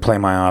where I'm going to play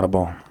my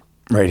audible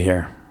right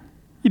here.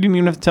 You didn't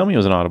even have to tell me it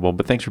was an audible,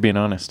 but thanks for being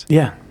honest.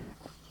 Yeah.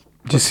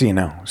 Just so you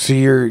know. So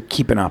you're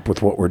keeping up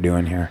with what we're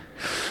doing here.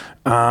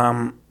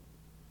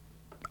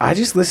 I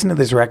just listened to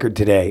this record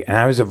today, and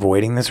I was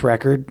avoiding this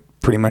record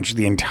pretty much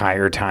the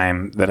entire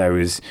time that I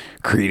was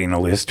creating a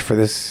list for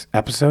this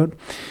episode.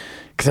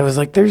 Because I was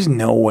like, there's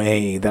no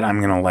way that I'm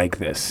going to like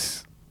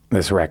this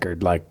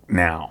record, like,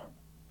 now.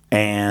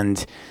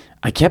 And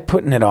I kept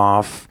putting it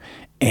off,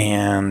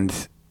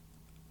 and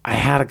I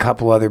had a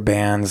couple other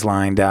bands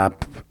lined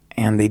up,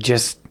 and they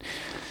just...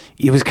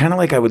 It was kind of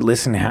like I would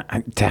listen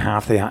to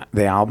half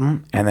the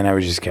album, and then I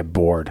would just get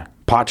bored.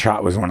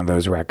 Potshot was one of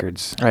those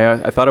records.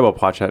 I thought about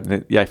Potshot.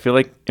 And I feel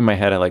like in my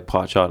head I like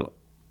Potshot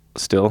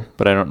still,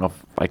 but I don't know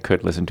if I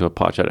could listen to a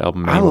Potshot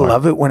album anymore. I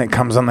love it when it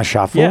comes on the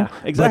shuffle. Yeah,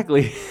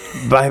 exactly.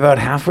 By about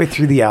halfway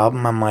through the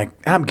album, I'm like,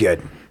 I'm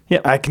good.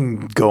 Yeah, I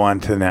can go on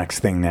to the next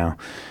thing now.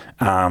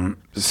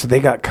 So they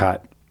got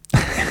cut.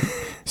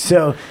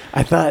 So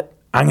I thought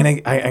I'm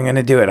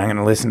gonna do it. I'm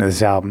gonna listen to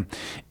this album,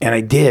 and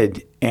I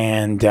did,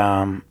 and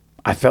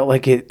I felt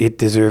like it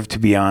deserved to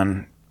be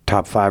on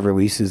top 5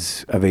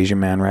 releases of Asian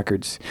Man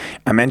Records.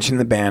 I mentioned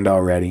the band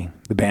already.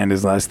 The band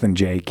is Less Than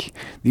Jake.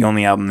 The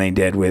only album they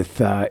did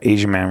with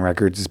Asian Man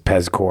Records is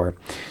Pezcore.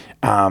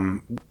 I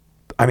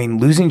mean,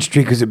 Losing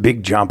Streak was a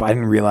big jump. I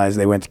didn't realize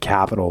they went to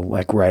Capitol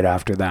like right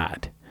after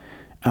that.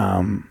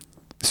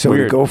 So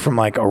Weird. to go from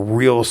like a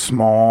real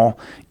small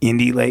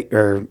indie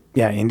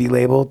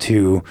label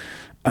to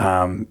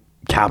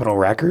Capitol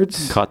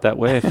Records. Caught that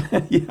wave.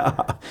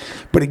 Yeah.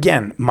 But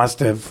again, must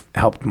have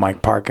helped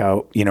Mike Park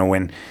out, you know,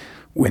 when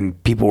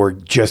people were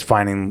just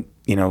finding,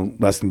 you know,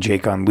 Less Than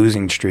Jake on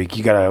Losing Streak.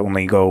 You got to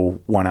only go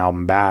one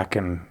album back,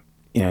 and,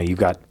 you know, you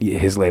got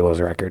his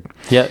label's record.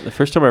 Yeah, the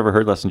first time I ever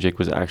heard Less Than Jake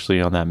was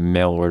actually on that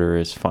Mail Order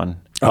Is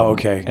Fun. Oh,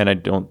 okay. And I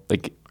don't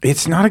like...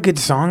 It's not a good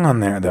song on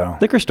there, though.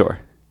 Liquor Store.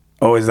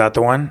 Oh, is that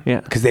the one?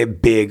 Yeah. Because they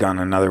have Big on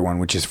another one,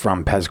 which is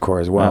from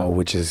Pezcore as well,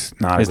 which is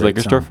not Is a great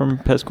Liquor song. Store from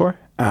Pezcore?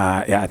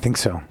 Yeah, I think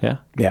so. Yeah?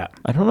 Yeah.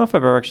 I don't know if I've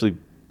ever actually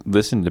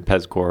listened to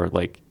Pezcore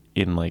like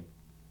in like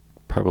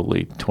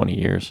probably 20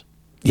 years.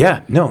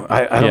 Yeah, no,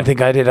 I don't think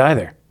I did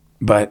either,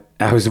 but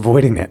I was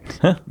avoiding it.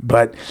 Huh.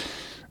 But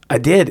I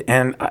did,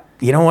 and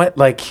you know what?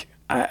 Like,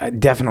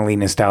 definitely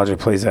nostalgia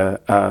plays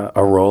a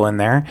role in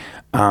there,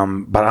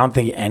 but I don't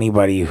think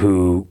anybody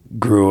who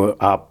grew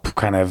up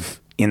kind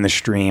of in the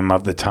stream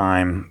of the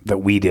time that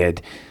we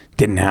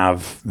didn't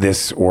have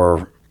this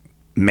or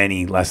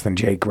many Less Than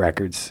Jake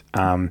records.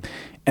 And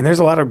there's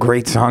a lot of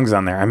great songs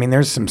on there. I mean,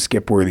 there's some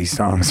skip-worthy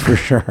songs for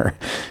sure,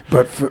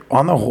 but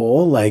on the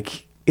whole,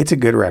 like, it's a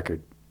good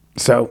record.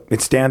 So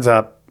it stands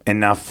up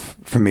enough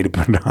for me to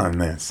put it on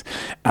this.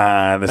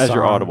 As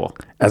your audible.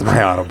 As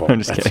my audible.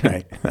 I'm just kidding.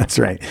 Right. That's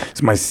right.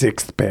 It's my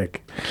 6th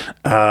pick.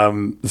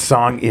 The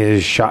song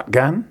is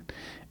Shotgun,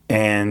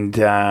 and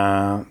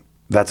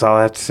that's all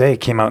I have to say.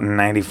 It came out in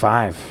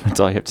 95. That's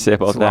all you have to say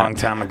about It's a that. long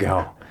time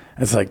ago.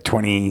 That's like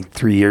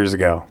 23 years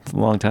ago. It's a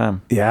long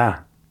time.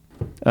 Yeah.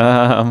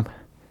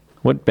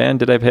 What band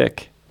did I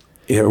pick?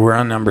 Yeah, we're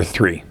on number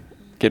 3.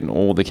 Getting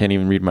old. I can't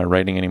even read my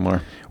writing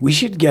anymore. We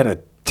should get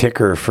a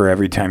ticker for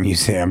every time you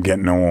say I'm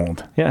getting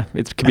old. Yeah,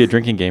 it could be a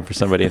drinking game for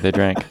somebody if they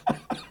drank.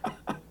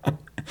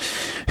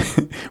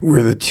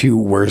 We're the two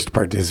worst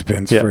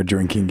participants for a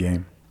drinking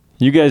game.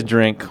 You guys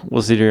drink.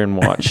 We'll sit here and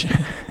watch.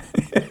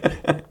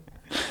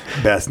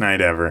 Best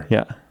night ever.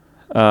 Yeah.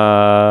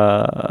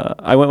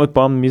 I went with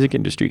Bomb the Music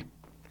Industry,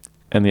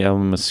 and the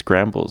album is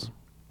Scrambles.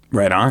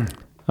 Right on.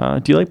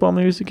 Do you like Bomb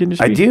the Music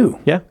Industry? I do.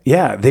 Yeah?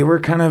 Yeah, they were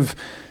kind of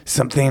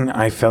something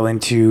I fell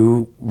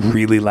into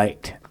really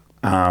late.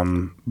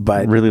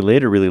 But Really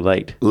late or really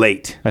light?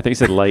 late. I think you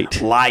said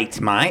light.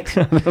 Light, mate.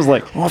 I was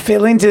like, Well, I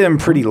fell into them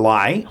pretty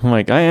light. I'm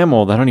like, I am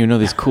old. I don't even know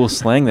this cool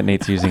slang that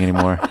Nate's using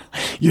anymore.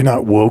 You're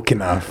not woke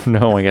enough.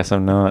 No, I guess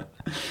I'm not.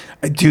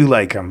 I do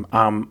like them.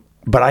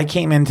 But I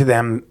came into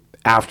them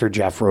after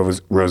Jeff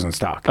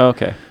Rosenstock.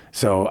 Okay.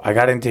 So I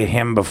got into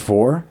him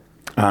before,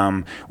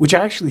 which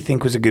I actually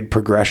think was a good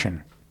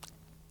progression.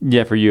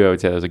 Yeah, for you, I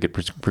would say that was a good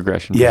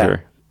progression for Yeah.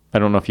 sure. I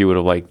don't know if you would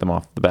have liked them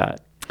off the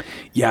bat.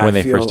 Yeah, When I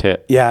they feel- first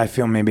hit. Yeah, I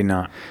feel maybe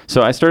not.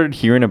 So I started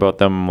hearing about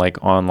them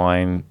like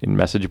online in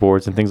message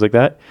boards and things like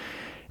that.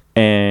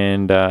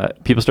 And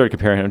people started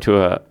comparing them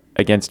to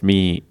Against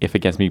Me, if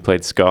Against Me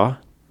played ska.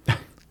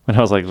 And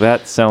I was like,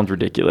 that sounds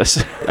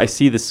ridiculous. I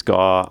see the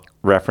ska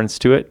reference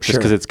to it just Sure.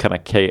 because it's kind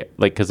of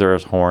because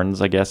there's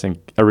horns, I guess. And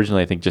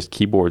originally, I think just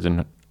keyboards.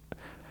 And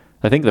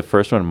I think the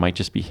first one might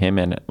just be him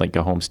in like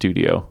a home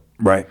studio.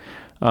 Right.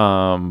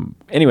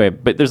 Anyway,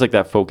 but there's like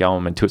that folk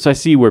element to it. So I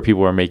see where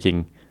people are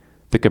making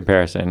the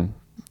comparison.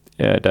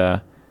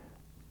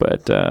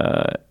 But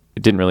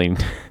it didn't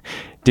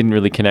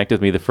really connect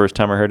with me the first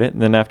time I heard it.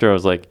 And then after I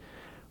was like,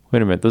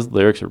 wait a minute, those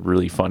lyrics are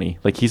really funny.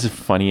 Like he's a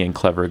funny and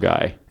clever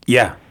guy.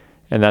 Yeah.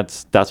 And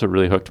that's what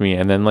really hooked me.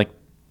 And then like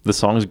the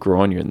songs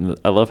grow on you. And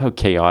I love how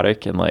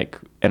chaotic and like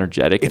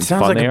energetic It and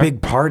sounds fun like they a are.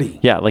 big party.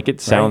 Yeah, like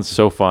it sounds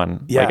so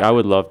fun. Yeah. Like I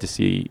would love to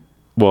see,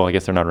 well, I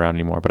guess they're not around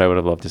anymore, but I would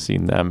have loved to see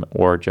them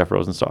or Jeff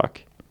Rosenstock.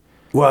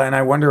 Well, and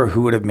I wonder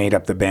who would have made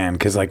up the band,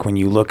 because like when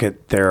you look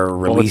at their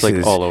releases, it's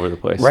like all over the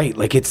place. right?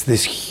 Like it's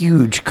this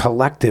huge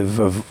collective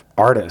of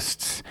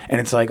artists,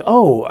 and it's like,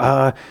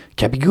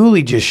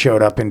 Capigouli just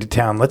showed up into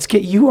town. Let's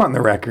get you on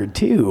the record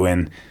too,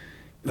 and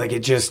like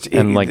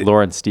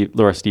Laura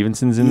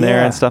Stevenson's in there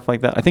Yeah. and stuff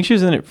like that. I think she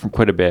was in it for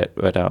quite a bit,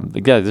 but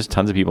there's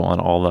tons of people on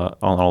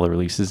all the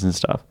releases and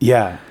stuff.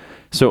 Yeah.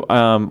 So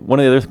one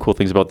of the other cool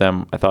things about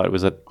them, I thought,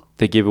 was that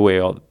they gave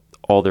away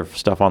all their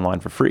stuff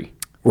online for free.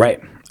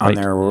 Right. On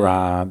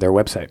Like- their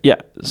website. Yeah.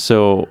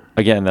 So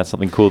again, that's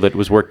something cool that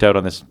was worked out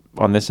on this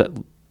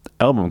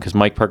album, because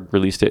Mike Park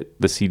released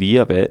the CD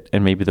of it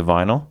and maybe the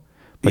vinyl,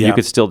 but Yeah. you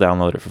could still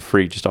download it for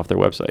free just off their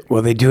website.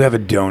 Well, they do have a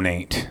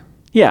donate.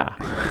 Yeah.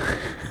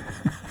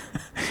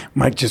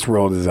 Mike just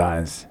rolled his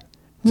eyes.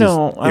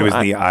 No, It was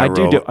the eye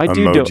roll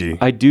emoji.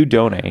 I do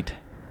donate.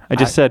 I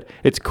just said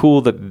it's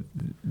cool that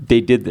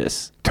they did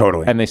this.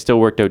 Totally. And they still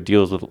worked out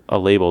deals with a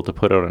label to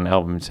put out an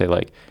album and say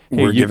like,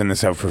 hey, We're giving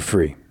this out for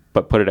free.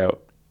 but put it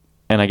out.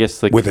 And I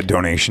guess like With a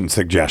donation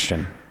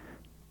suggestion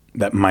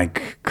that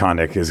Mike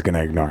Kondik is going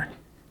to ignore.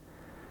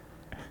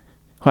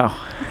 wow,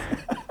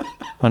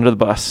 under the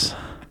bus.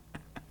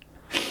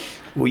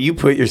 Well, you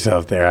put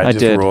yourself there. I just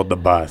did. rolled the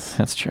bus.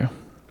 That's true.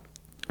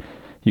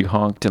 You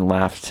honked and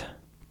laughed.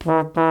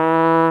 Out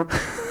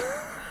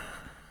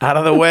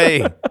of the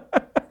way.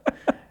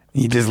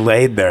 You just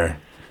laid there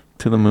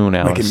To the moon,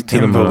 like Alice. an to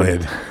the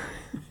invalid. moon.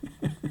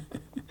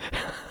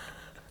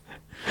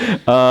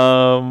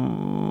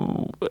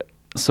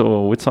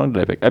 So which song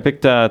did I pick? I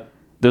picked,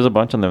 there's a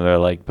bunch on them that I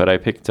like, but I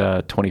picked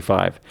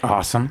 25.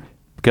 Awesome.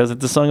 Because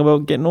it's a song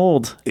about getting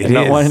old It and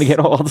not is. wanting to get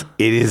old.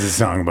 It is a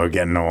song about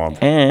getting old.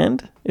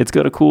 And it's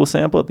got a cool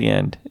sample at the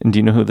end. And do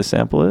you know who the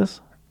sample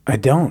is? I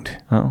don't.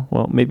 Oh,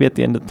 well, maybe at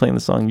the end of playing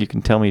the song, you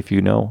can tell me if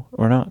you know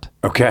or not.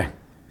 Okay.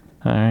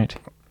 All right.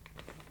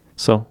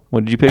 So,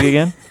 what did you pick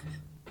again?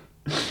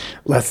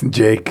 Les and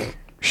Jake,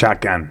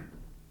 Shotgun.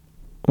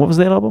 What was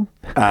that album?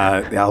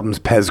 The album's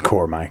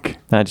Pezcore, Mike.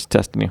 I'm just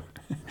testing you.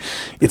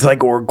 It's like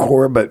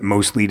Orgcore, but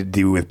mostly to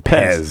do with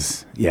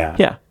Pez. Yeah.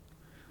 Yeah.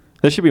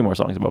 There should be more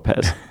songs about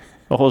Pez.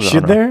 A whole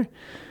genre. Should there?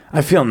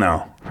 I feel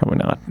no. Probably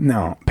not.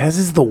 No. Pez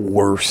is the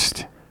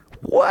worst.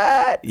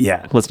 What?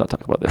 Yeah. Let's not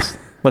talk about this.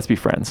 Let's be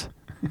friends.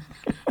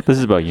 This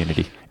is about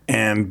unity.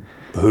 And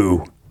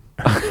who?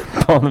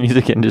 Paul in the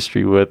music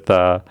industry with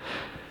 25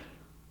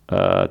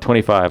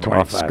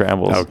 off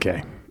Scrambles.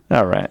 Okay.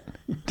 All right.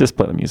 Just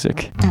play the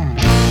music.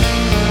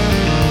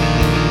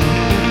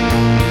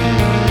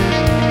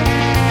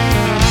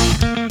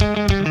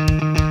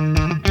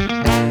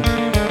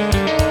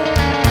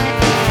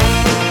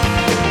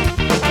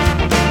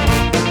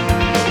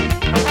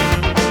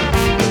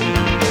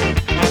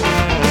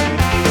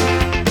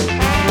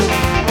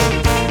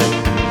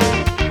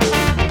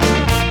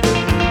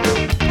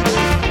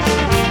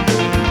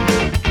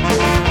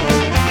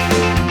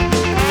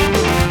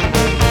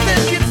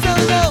 This gets so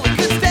low, we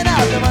could stand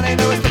out. The money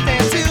knows the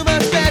damn too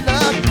much bad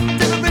luck.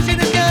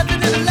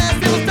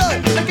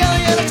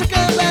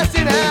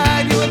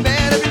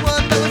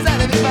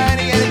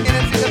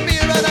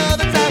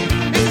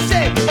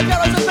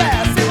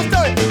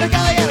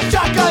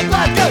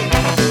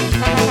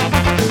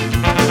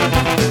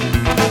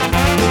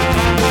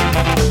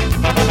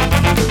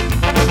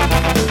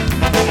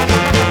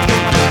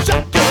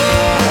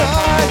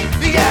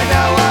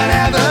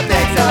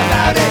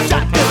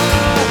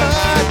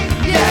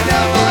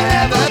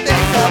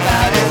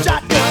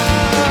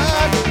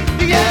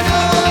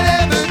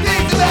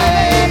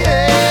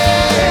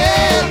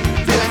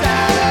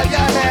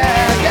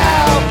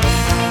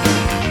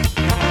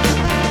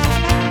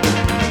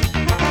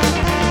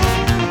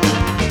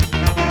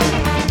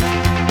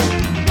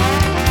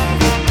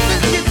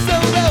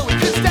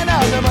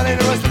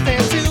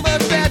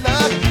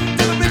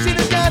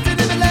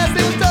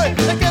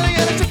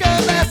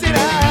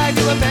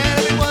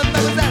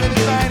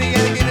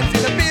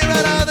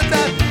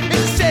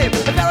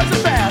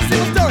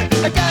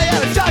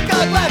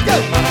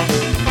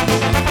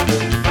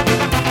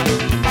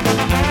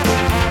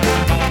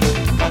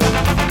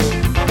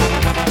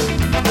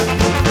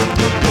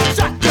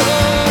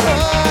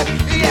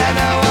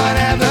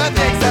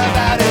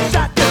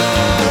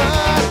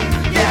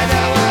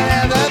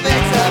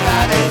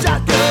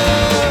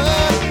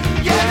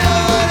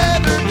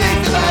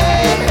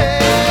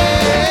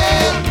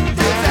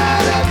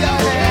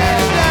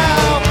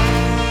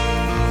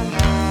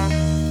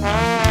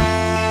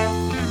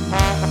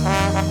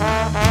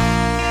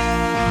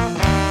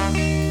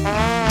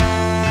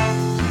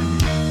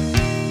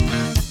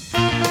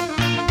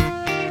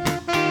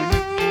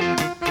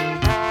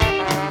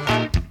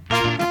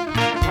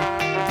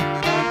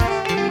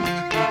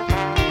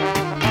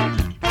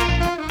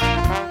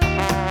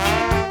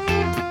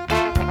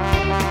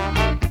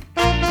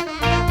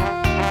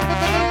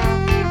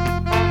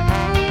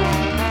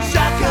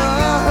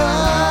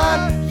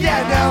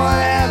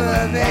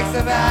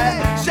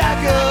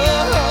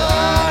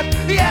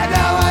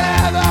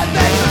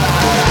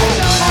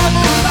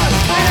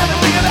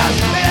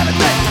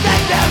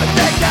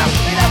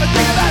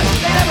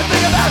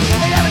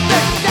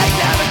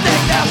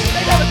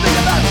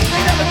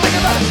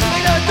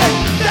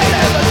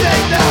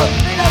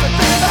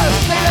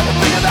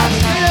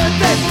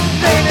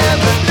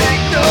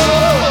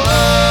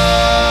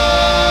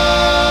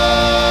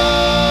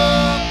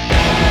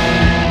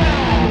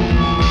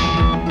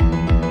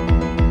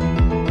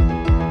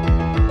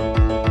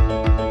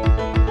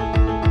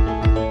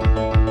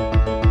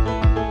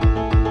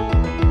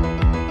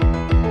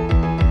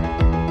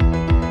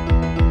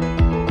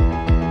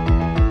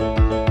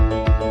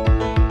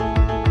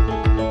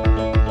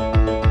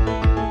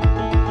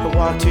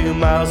 walk 2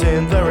 miles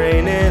in the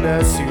rain in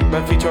a suit.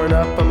 My feet torn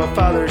up on my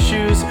father's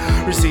shoes.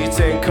 Receipts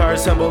and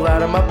cards tumbled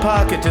out of my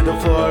pocket to the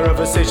floor of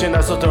a station.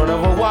 I still don't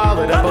have a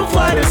wallet. Up a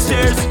flight of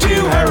stairs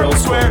to Herald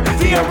Square.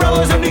 The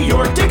umbrellas of New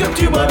York take up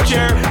too much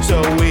air.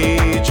 So we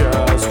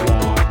just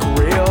walk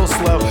real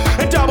slow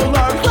and double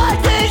arm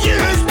like they used to.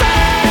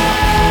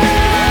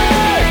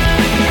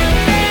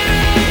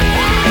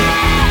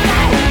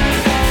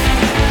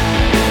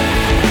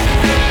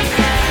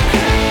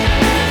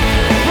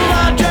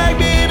 Mom dragged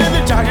me to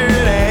the doctor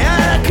today. I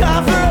had a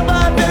cough for a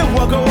month and it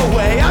won't go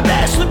away. I've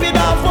been sleeping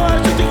off for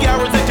 50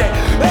 hours a day,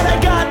 and I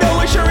got no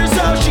insurance,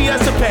 so she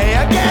has to pay.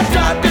 I can't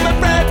talk to my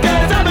friends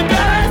 'cause I'm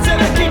embarrassed,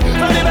 and I keep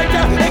running like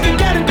that and can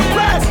get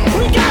depressed.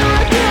 We got an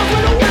idea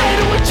for the way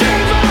to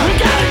achieve it. We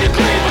got a new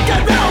claim, but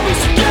can't know we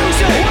should use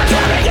it. We're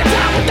trying to get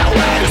down with no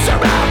way to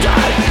surround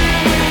it.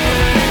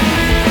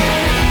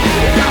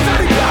 We got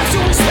 30 bucks, so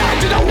we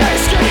spent in a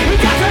whiskey. We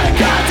got 30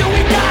 guns, and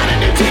we got a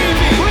new TV.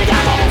 We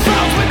got mobile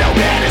phones, but no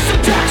man is to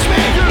text me.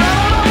 You're not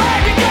on the way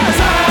because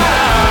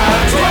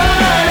I'm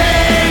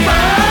 25.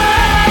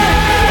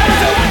 And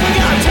so what we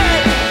got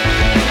take.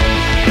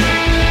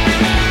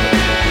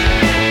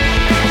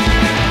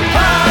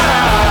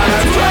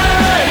 I'm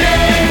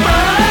 25.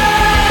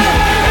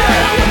 And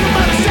I'm looking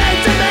for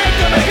mistakes to make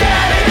them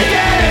again and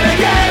again and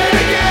again and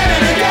again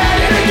and again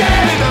and again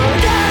and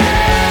again.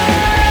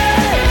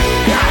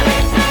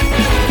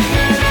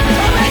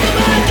 I'll make them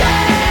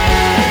again.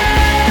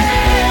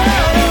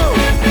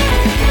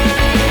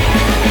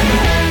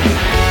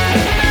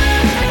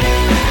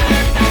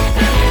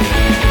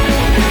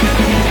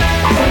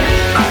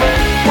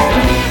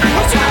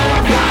 I'm tired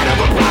of pride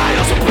over pride,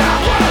 also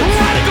problem. We're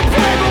trying to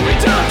complain, but we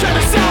don't try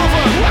to solve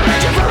them. We're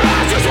reaching for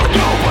answers where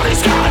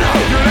nobody's gonna.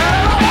 You're not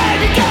on the way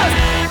because.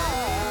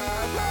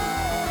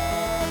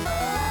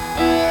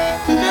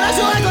 And I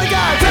still act like I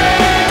did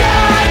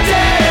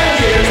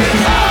years.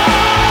 Oh,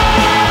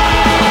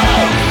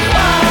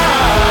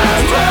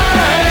 I'm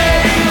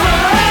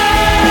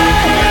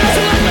 25. And I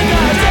still act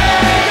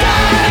like I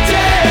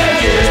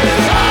did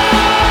years. Oh.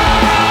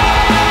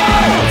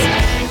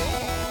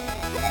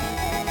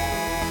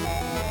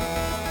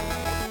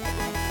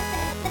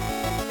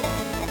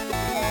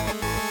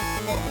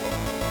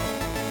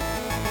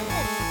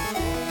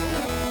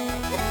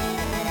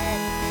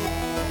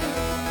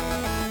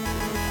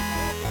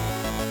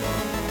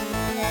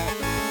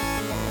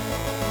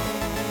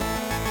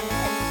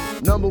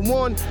 Number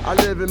one, I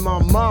live in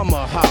my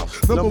mama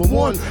house. Number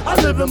one, I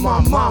live in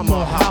my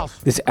mama house.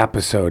 This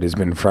episode has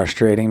been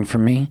frustrating for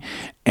me,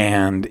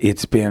 and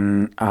it's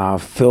been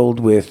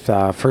filled with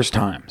first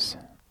times,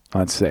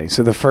 let's say.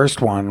 So the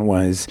first one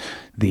was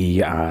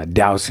the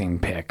Dowsing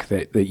pick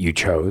that you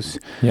chose.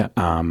 Yeah.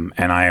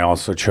 And I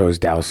also chose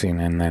Dowsing,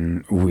 and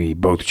then we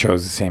both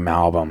chose the same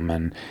album.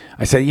 And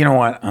I said, you know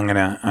what? I'm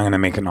gonna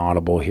make an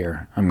audible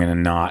here. I'm gonna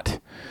not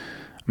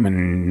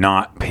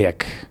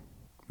pick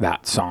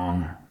that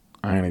song.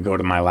 I'm going to go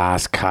to my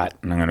last cut,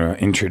 and I'm going to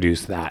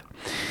introduce that.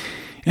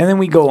 And then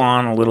we go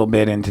on a little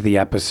bit into the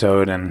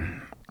episode,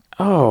 and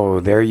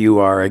oh, there you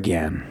are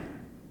again,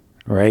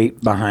 right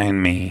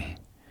behind me,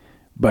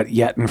 but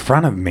yet in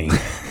front of me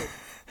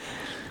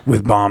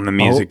with Bomb the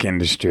Music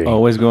Industry.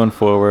 Always going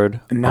forward.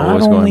 Not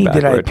always only going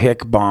did I backward.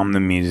 pick Bomb the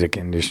Music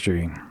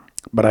Industry,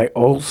 but I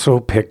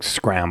also picked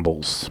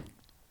Scrambles.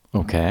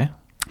 Okay.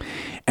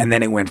 And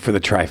then it went for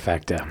the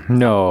trifecta.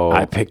 No.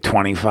 I picked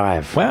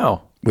 25.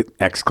 Wow. With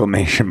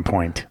exclamation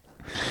point.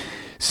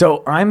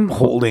 So I'm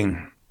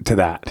holding to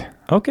that.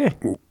 Okay.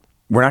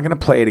 We're not going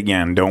to play it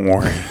again. Don't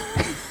worry.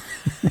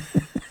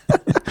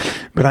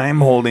 But I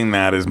am holding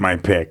that as my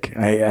pick.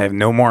 I have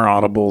no more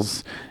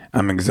audibles.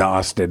 I'm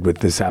exhausted with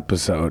this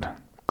episode.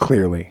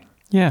 Clearly.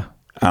 Yeah.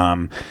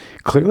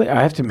 Clearly,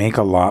 I have to make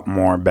a lot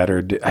more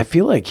better. I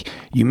feel like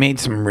you made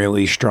some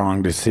really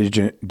strong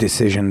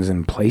decisions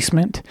in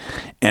placement,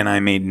 and I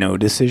made no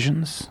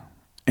decisions.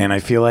 And I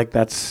feel like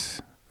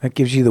that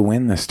gives you the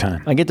win this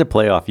time. I get to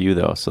play off you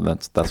though, so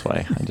that's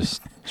why I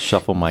just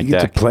shuffle my You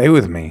deck. get to play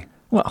with me.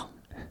 Well,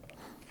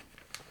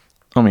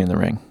 only in the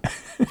ring.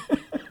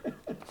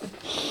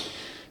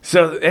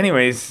 So,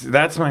 anyways,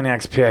 that's my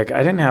next pick. I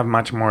didn't have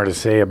much more to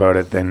say about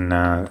it than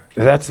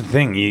that's the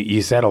thing.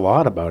 You said a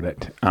lot about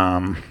it.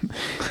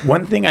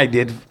 One thing I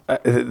did,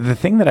 the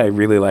thing that I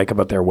really like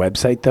about their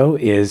website though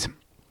is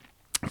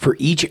for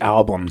each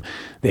album,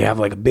 they have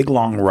like a big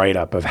long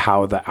write-up of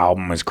how the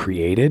album was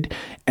created.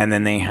 And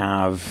then they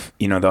have,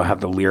 they'll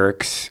have the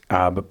lyrics.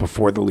 But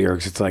before the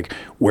lyrics, it's like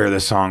where the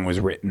song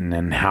was written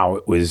and how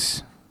it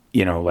was,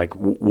 like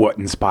what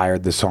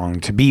inspired the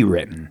song to be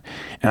written.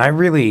 And I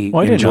really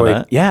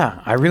enjoyed,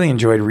 I really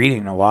enjoyed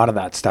reading a lot of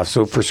that stuff.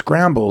 So for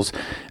Scrambles,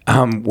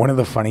 one of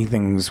the funny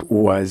things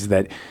was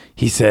that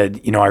he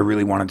said, I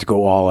really wanted to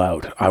go all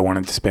out. I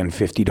wanted to spend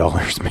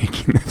 $50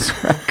 making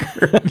this record.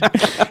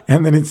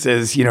 And then it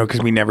says,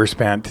 because we never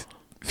spent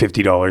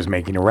 $50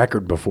 making a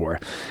record before.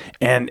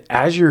 And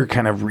as you're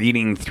kind of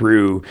reading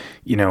through,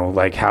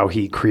 like how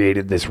he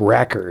created this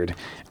record,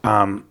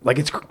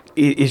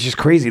 it's just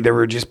crazy. There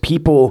were just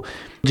people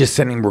just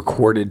sending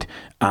recorded,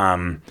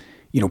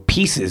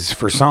 pieces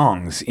for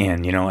songs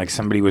in, like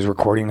somebody was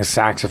recording a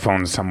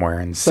saxophone somewhere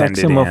and send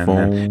it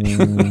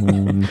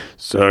in.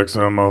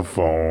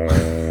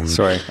 Saxophone.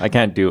 Sorry, I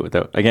can't do it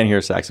without. I can't hear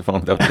a saxophone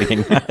without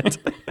thinking that.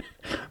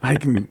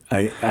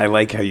 I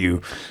like how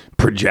you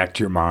project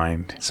your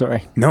mind.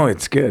 Sorry. No,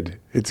 it's good.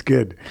 It's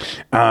good.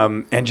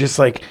 And just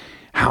like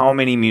how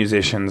many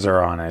musicians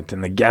are on it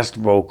and the guest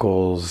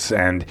vocals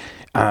and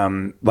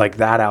like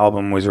that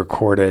album was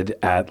recorded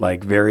at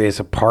like various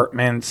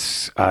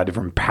apartments,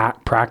 different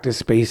practice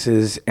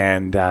spaces,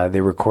 and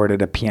they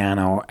recorded a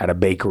piano at a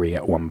bakery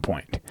at one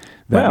point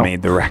that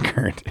made the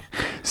record.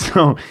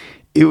 So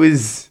it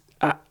was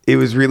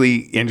really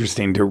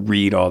interesting to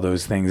read all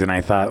those things, and I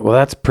thought, well,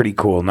 that's pretty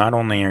cool. Not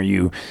only are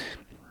you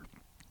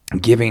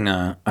giving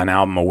an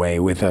album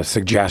away with a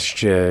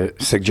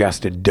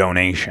suggested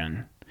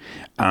donation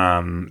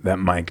that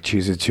Mike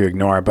chooses to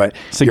ignore, but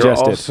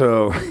suggested you're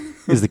also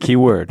is the key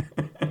word.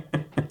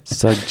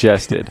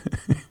 Suggested.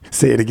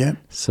 Say it again.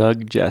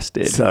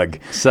 Suggested. Sug.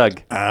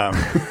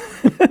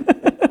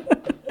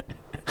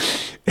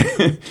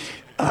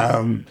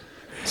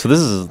 So this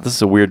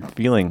is a weird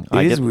feeling.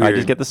 I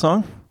just get the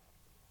song.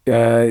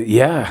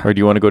 Yeah. Or do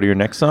you want to go to your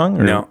next song?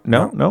 Or?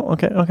 No.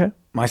 Okay.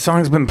 My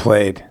song's been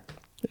played.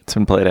 It's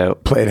been played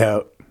out.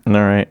 All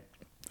right.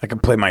 I can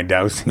play my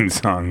Dowsing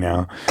song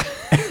now.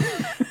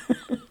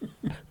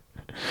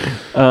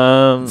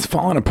 It's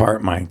falling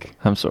apart, Mike.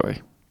 I'm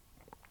sorry.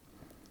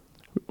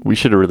 We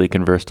should have really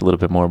conversed a little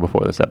bit more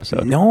before this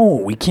episode. No,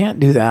 we can't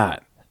do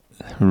that.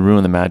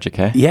 Ruin the magic,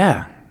 eh?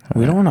 Yeah.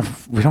 We don't want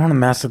to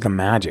mess with the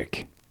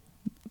magic.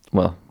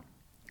 Well,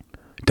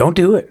 don't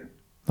do it.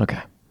 Okay.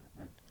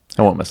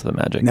 I won't mess with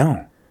the magic.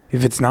 No.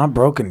 If it's not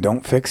broken,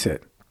 don't fix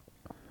it.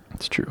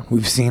 It's true.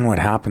 We've seen what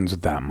happens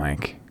with that,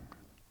 Mike.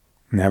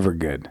 Never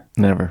good.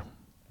 Never.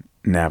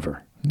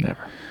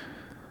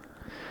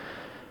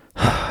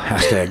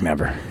 Hashtag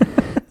never.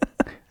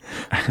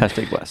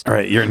 Hashtag blessed. All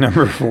right, you're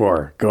number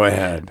 4. Go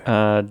ahead.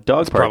 Dog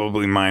Party.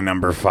 Probably my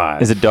number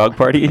 5. Is it Dog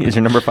Party? Is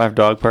your number 5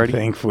 Dog Party?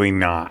 Thankfully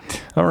not.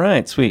 All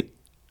right, sweet.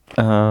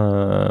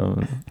 So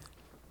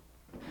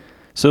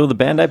the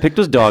band I picked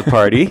was Dog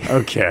Party.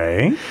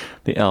 Okay.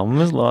 The album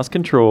is Lost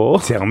Control.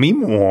 Tell me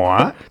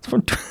more. It's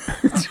from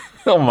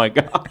oh my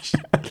gosh.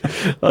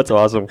 That's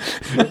awesome.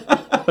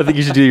 I think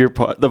you should do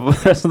the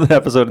rest of the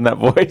episode in that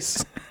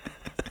voice.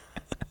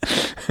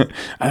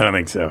 I don't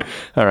think so.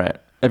 All right.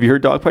 Have you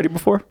heard Dog Party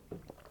before?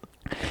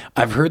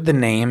 I've heard the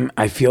name.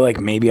 I feel like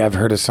maybe I've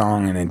heard a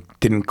song and it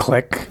didn't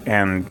click.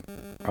 And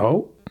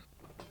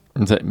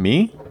is that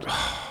me?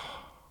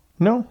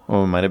 No.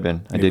 Oh, it might have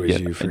been. I did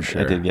get a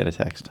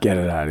text. Get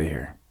it out of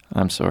here.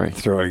 I'm sorry.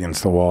 Throw it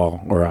against the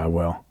wall, or I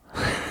will.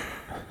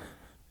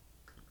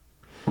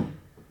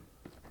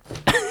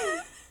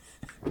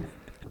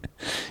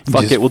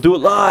 Fuck it. We'll do it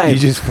live. You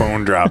just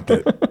phone dropped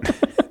it.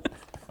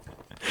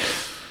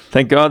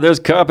 Thank God there's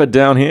carpet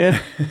down here.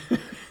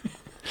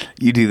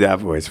 You do that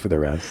voice for the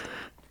rest.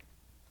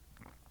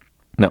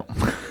 No.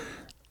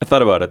 I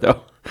thought about it,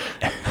 though.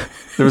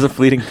 There was a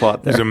fleeting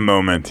thought there. There's a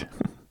moment.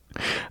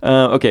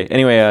 Okay.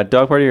 Anyway,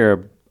 Dog Party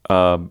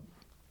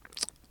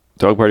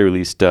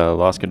released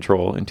Lost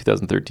Control in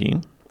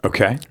 2013.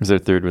 Okay. It was their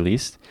third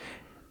release.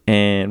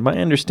 And my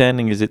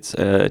understanding is it's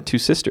 2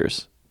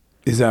 sisters.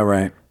 Is that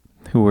right?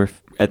 Who were,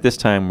 at this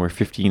time, were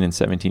 15 and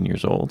 17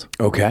 years old.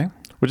 Okay.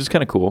 Which is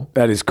kind of cool.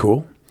 That is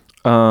cool.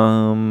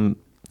 And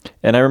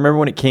I remember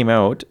when it came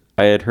out,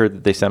 I had heard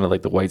that they sounded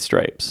like the White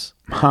Stripes.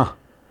 Huh.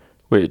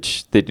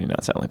 Which they do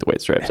not sound like the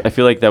White Stripes. I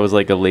feel like that was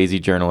like a lazy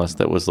journalist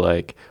that was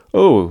like,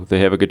 oh, they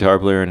have a guitar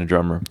player and a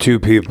drummer. 2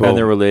 people. And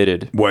they're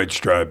related. White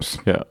Stripes.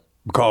 Yeah.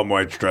 We call them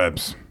White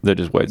Stripes. They're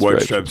just White Stripes.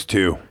 White Stripes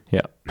 2.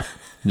 Yeah.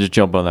 Just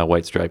jump on that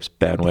White Stripes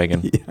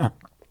bandwagon. Yeah.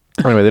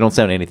 Anyway, they don't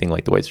sound anything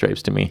like the White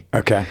Stripes to me.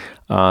 Okay.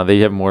 They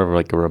have more of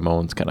like a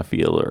Ramones kind of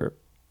feel, or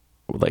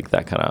like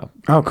that kind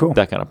of cool.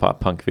 That kind of pop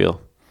punk feel.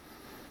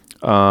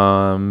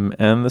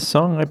 And the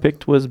song I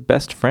picked was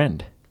Best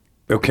Friend.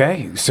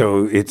 Okay.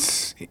 So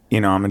it's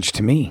in homage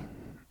to me.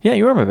 Yeah,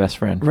 you are my best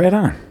friend. Right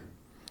on.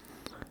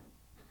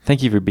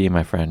 Thank you for being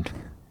my friend.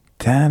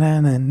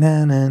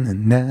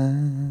 Ta-na-na-na-na-na.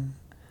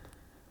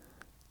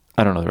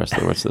 I don't know the rest of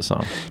the words to the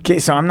song. Okay,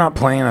 so I'm not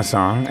playing a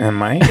song, and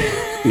Mike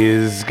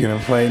is going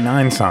to play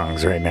 9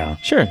 songs right now.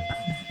 Sure.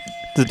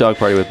 This is Dog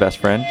Party with Best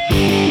Friend.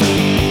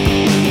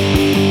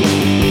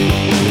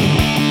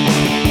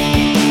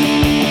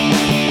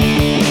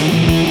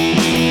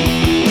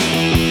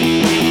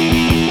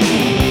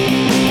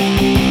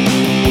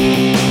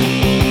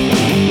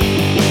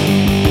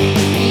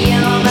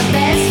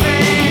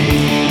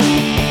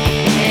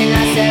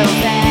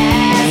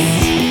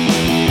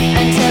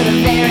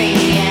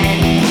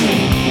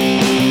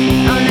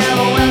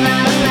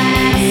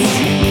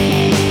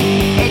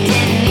 It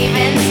didn't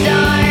even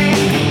start,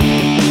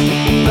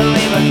 but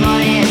we both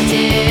wanted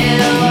to.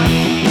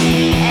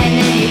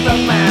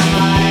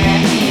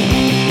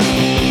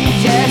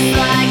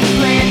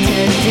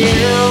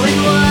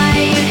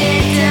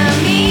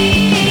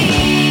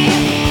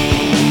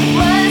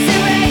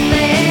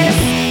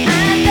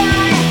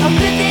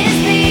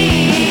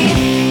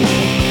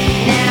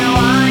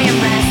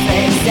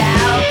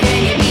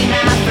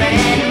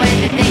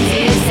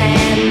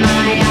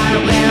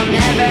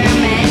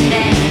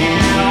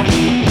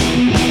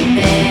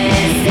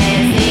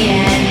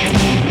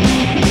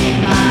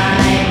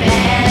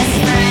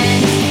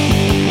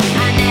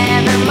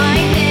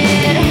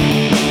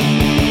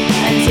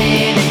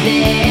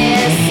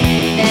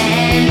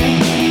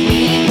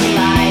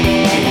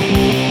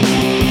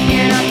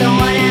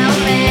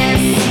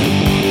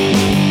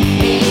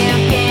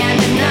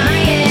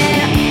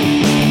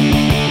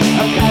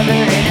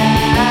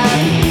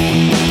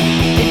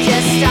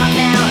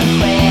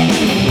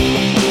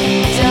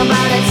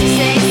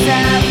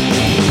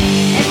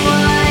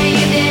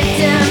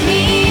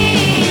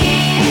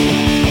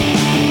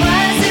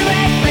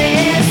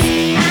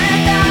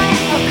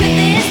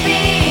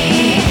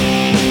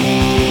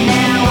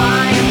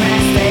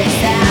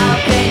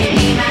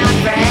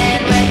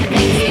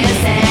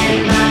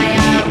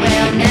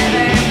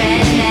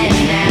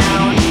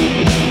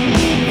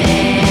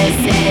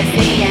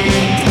 the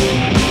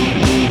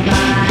end.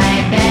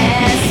 My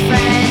best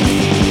friend.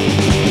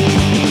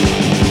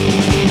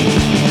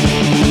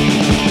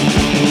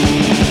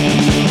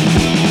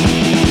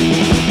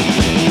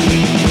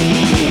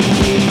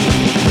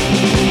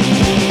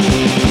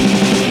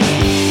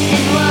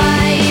 And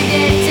what you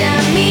did to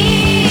me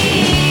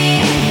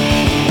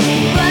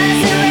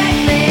wasn't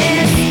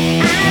reckless.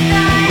 I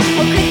thought,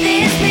 what could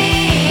this be?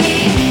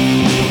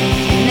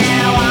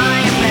 Now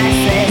I am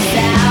restless.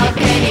 How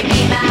could you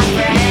be my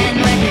friend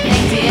with the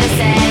things you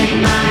said?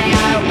 My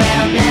heart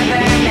will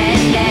never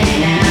mend. And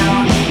now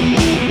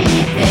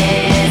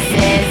this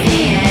is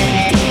the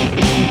end.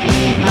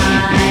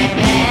 My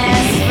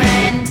best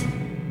friend.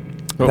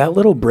 That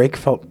little break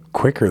felt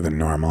quicker than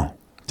normal.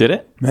 Did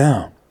it?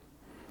 Yeah.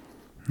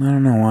 I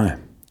don't know why.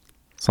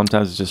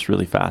 Sometimes it's just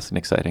really fast and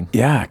exciting.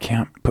 Yeah, I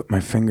can't put my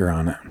finger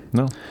on it.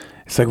 No.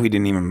 It's like we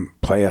didn't even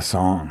play a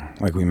song.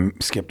 Like we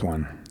skipped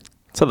one.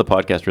 That's how the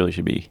podcast really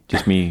should be.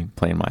 Just me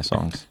playing my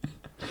songs.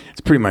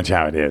 It's pretty much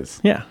how it is.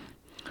 Yeah.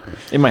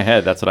 In my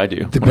head, that's what I do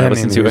when I Depending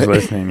listen on to who's it.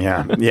 listening,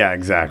 yeah. Yeah,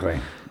 exactly.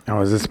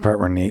 Oh, is this the part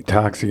where Nate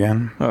talks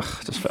again? Ugh,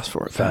 just fast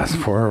forward. Fast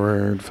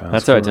forward, fast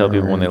That's how I tell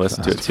people when they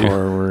listen to it, fast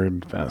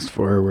too. Fast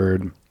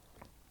forward.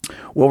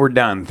 Well, we're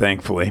done,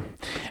 thankfully.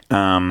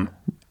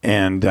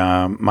 And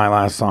my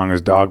last song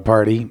is Dog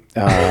Party.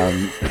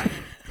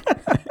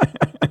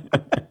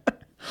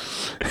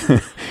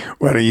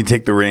 Why don't you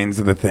take the reins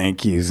of the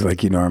thank yous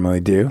like you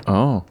normally do?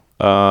 Oh.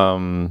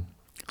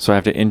 So I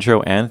have to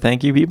intro and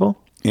thank you, people?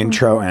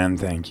 Intro and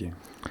thank you.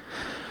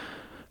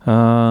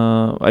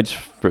 I just,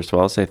 first of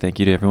all, say thank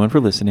you to everyone for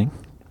listening.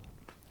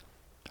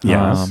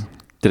 Yes.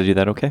 Did I do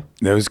that okay?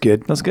 That was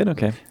good. That's good,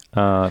 okay.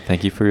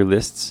 Thank you for your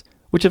lists,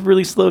 which have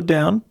really slowed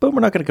down, but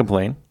we're not going to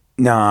complain.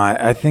 No,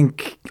 I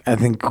think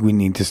we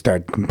need to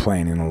start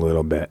complaining a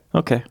little bit.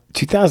 Okay.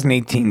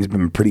 2018 has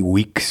been pretty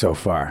weak so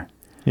far.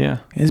 Yeah.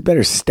 You guys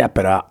better step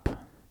it up.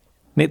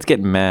 Nate's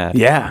getting mad.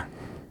 Yeah,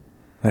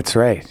 that's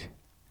right.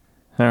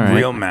 All right.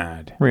 Real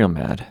mad. Real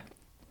mad.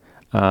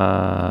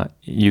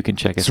 You can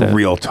check us It's out.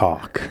 real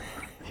talk.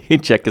 You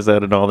can check us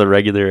out on all the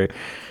regular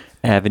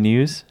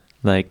avenues,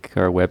 like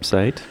our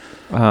website.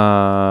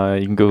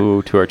 You can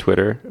go to our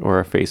Twitter or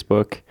our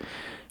Facebook.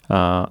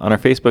 On our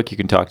Facebook, you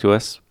can talk to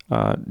us.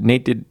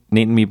 Nate and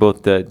me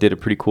both did a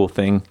pretty cool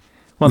thing.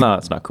 Well, no,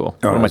 it's not cool.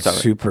 What am I it's talking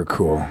about? super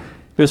cool.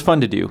 It was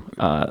fun to do.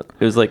 It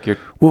was like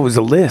What was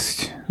a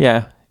list?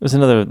 Yeah, it was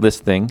another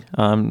list thing.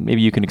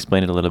 Maybe you can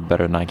explain it a little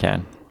better than I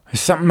can.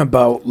 Something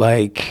about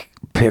like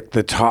pick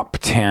the top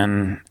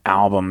 10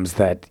 albums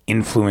that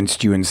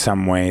influenced you in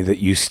some way that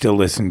you still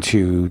listen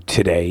to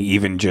today,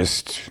 even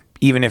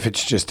if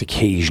it's just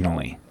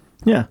occasionally.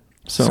 Yeah.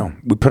 So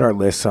we put our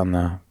lists on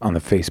the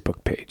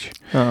Facebook page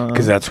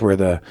because that's where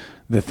the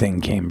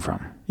thing came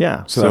from.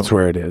 Yeah. So that's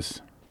where it is.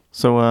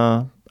 So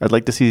I'd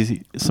like to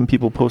see some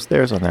people post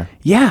theirs on there.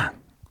 Yeah.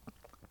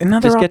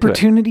 Another Just get to it.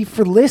 opportunity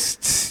for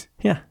lists.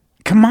 Yeah.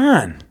 Come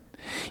on.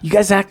 You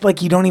guys act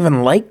like you don't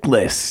even like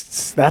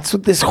lists. That's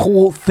what this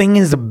whole thing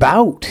is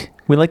about.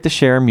 We like to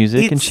share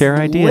music and It's share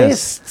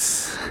ideas.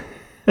 Lists.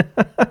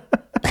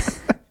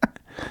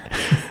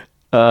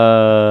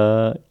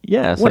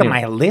 Yeah. So What am anyway-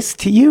 I, a list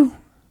to you?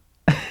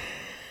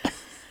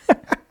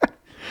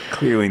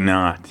 Clearly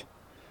not.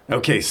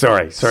 Okay,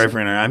 sorry for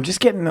interrupting. I'm just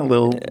getting a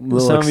little Some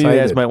excited. of you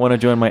guys might want to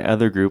join my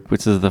other group,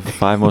 which is the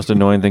 5 most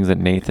annoying things that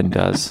Nathan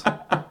does.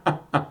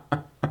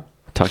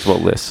 Talks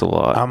about lists a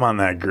lot. I'm on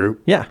that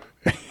group. Yeah.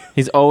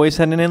 He's always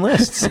sending in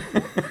lists.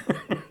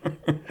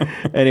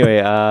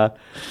 Anyway,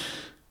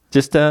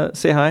 just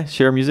say hi,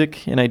 share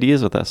music and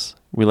ideas with us.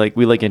 We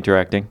like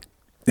interacting.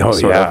 Oh,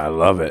 Sort yeah, of. I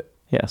love it.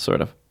 Yeah,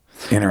 sort of.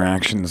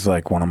 Interaction's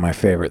like one of my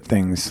favorite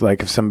things.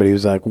 Like if somebody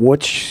was like,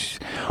 what's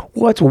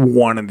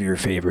one of your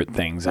favorite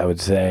things? I would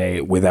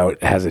say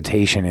without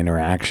hesitation,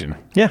 interaction.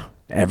 Yeah.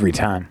 Every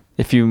time.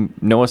 If you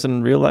know us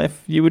in real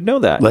life, you would know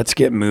that. Let's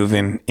get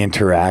moving.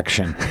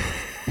 Interaction.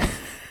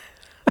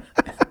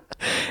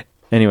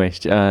 Anyway,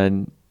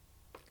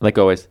 like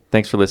always,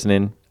 thanks for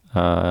listening.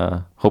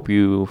 Hope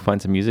you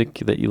find some music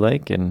that you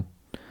like and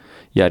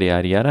yada,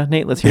 yada, yada.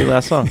 Nate, let's hear your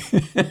last song.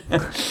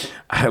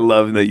 I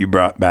love that you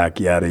brought back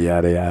yada,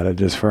 yada, yada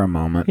just for a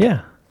moment.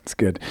 Yeah. It's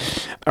good.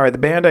 All right. The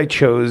band I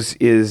chose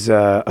is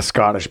a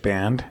Scottish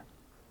band.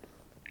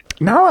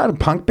 Not a lot of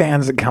punk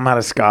bands that come out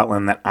of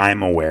Scotland that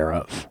I'm aware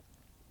of.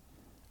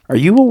 Are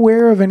you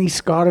aware of any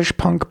Scottish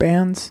punk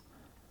bands?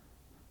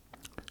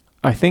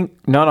 I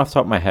think, not off the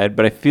top of my head,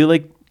 but I feel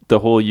like the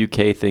whole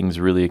UK thing's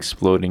really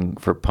exploding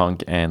for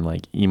punk and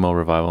like emo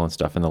revival and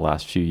stuff in the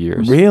last few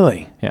years.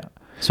 Really? Yeah.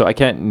 So I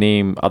can't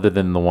name other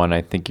than the one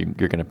I think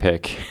you're going to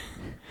pick.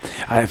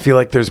 I feel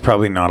like there's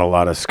probably not a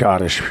lot of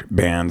Scottish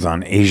bands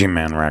on Asian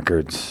Man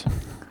Records.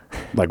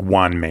 Like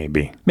one,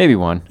 maybe. Maybe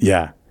one.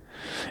 Yeah.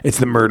 It's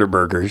the Murder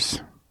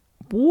Burgers.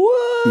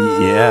 What?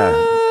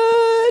 Yeah.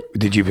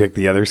 Did you pick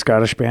the other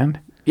Scottish band?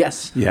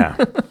 Yes. Yeah.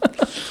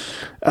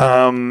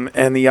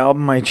 And the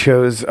album I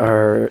chose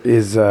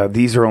is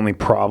These Are Only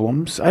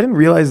Problems. I didn't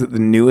realize that the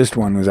newest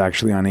one was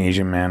actually on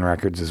Asian Man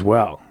Records as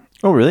well.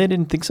 Oh, really? I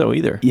didn't think so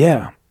either.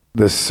 Yeah.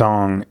 This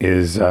song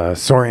is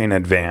Sorry in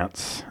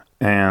Advance.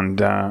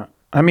 And,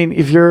 I mean,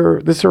 this is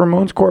a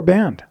Ramones core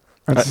band.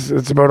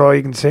 That's about all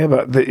you can say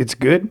about it. It's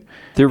good.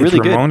 They're really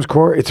good. It's Ramones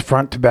core. It's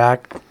front to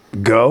back.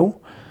 Go.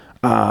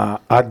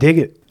 I dig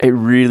it. It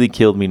really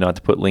killed me not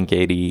to put Link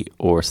 80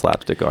 or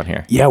Slapstick on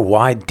here. Yeah,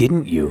 why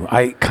didn't you?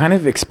 I kind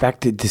of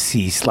expected to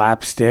see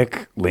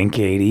Slapstick, Link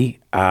 80.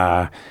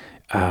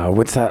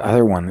 What's that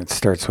other one that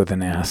starts with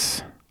an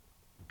S?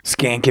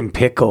 Skank and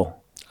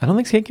Pickle. I don't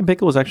think Skank and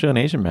Pickle was actually on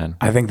Asian Man.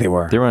 I think they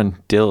were. They were on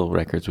Dill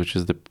Records, which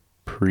is the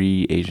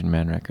pre-Asian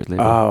Man record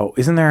label. Oh,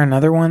 isn't there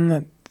another one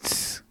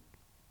that's...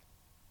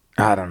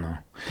 I don't know.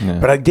 Yeah.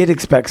 But I did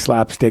expect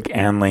Slapstick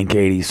and Link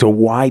 80. So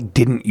why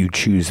didn't you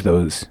choose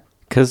those?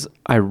 Because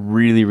I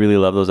really, really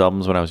loved those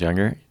albums when I was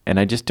younger, and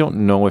I just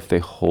don't know if they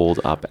hold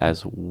up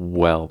as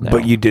well now.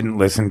 But you didn't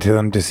listen to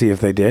them to see if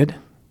they did?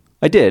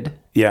 I did.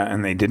 Yeah,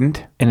 and they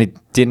didn't? And it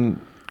didn't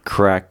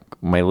crack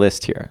my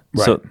list here.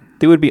 Right. So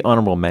they would be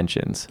honorable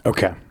mentions.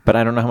 Okay. But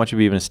I don't know how much would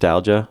be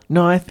nostalgia.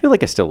 No, I feel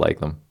like I still like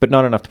them, but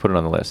not enough to put it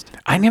on the list.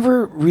 I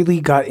never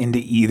really got into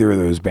either of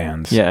those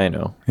bands. Yeah, I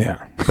know.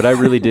 Yeah. But I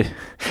really did.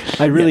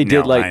 I really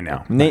did like... I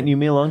know. Nate knew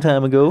me a long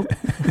time ago.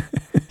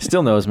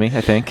 Still knows me,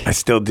 I think. I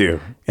still do.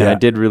 And I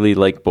did really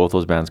like both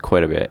those bands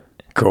quite a bit.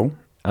 Cool.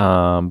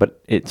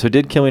 But it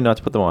did kill me not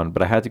to put them on,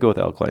 but I had to go with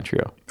Alkaline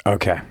Trio.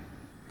 Okay.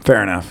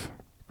 Fair enough.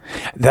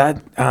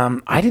 That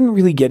I didn't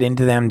really get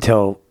into them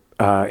till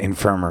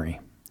Infirmary.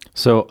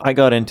 So I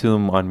got into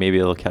them on Maybe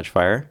It'll Catch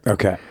Fire.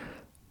 Okay.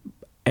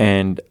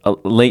 And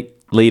late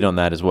on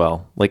that as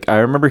well. Like I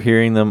remember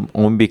hearing them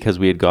only because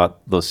we had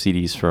got those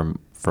CDs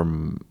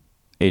from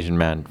Asian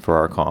Man for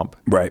our comp.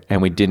 Right.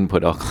 And we didn't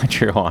put Alkaline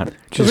Trio on.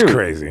 Just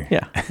crazy.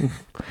 Yeah.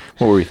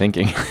 What were we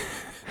thinking?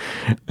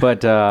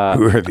 But who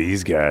are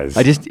these guys?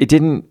 It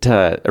didn't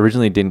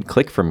originally didn't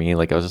click for me.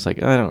 Like I was just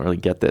like, I don't really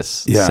get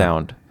this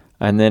sound.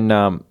 And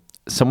then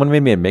someone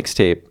made me a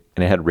mixtape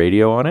and it had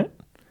radio on it.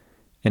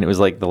 And it was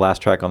like the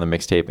last track on the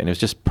mixtape and it was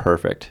just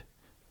perfect.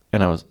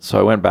 And so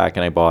I went back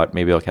and I bought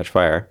Maybe I'll Catch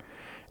Fire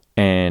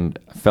and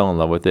fell in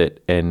love with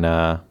it. And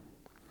the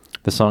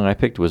song I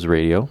picked was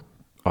Radio,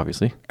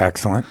 obviously.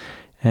 Excellent.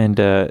 And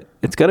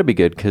it's got to be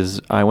good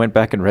because I went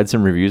back and read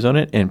some reviews on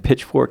it and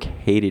Pitchfork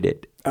hated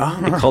it.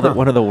 They called it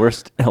one of the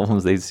worst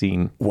albums they'd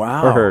seen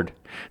or heard.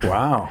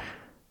 Wow.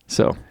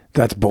 So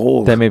that's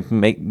bold. That made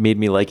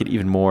me like it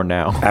even more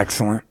now.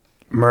 Excellent.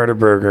 Murder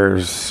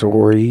Burgers,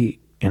 Sorry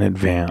in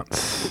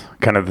Advance.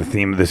 Kind of the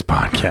theme of this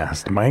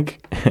podcast.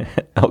 Mike?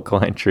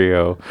 Alkaline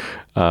Trio,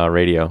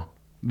 Radio.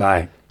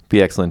 Bye.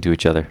 Be excellent to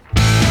each other.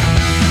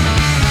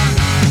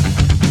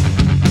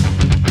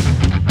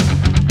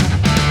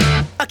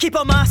 I keep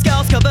all my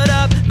scars covered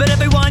up, but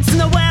every once in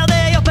a while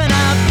they open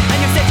up,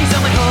 and your stitches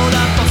only hold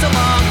up for so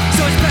long.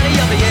 So it's pretty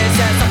obvious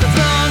that something's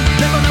wrong.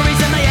 There's no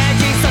reason my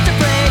edges start to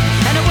break,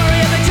 and I worry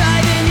about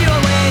driving you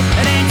away,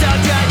 and end up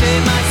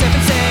driving myself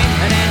insane,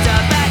 and end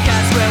up back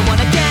at square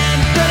one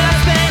again. But I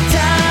spent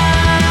time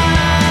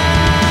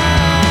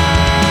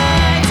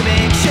to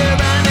make sure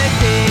I'm at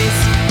peace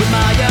with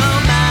my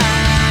own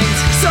mind.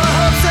 So I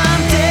hope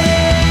someday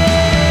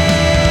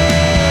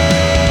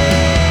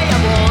I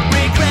won't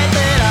regret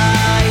that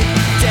I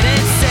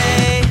didn't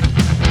say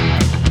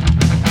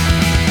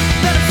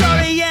that I'm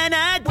sorry in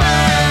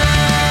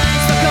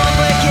advance for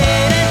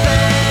complicated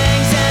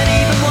things, and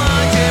even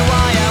wondering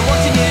why I'm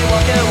watching you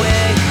walk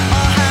away.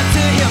 I'll have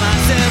to hear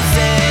myself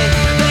say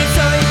that I'm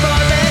sorry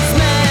for this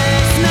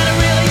mess, and that I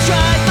really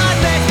tried my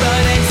best,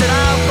 but instead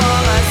I'll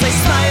fall asleep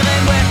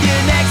smiling with you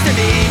next to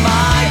me,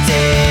 my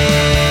dear.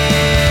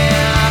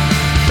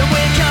 Then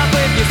wake up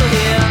with you still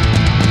here.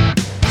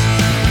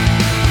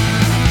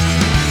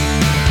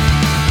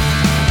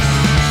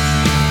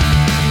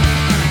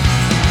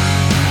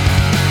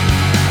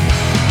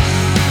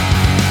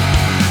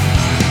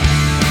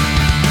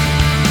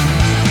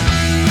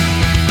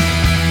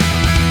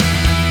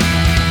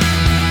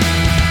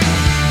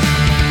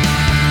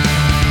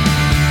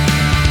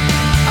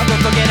 I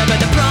won't forget about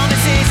the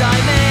promises I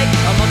make.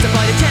 I'll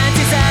multiply the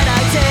chances that I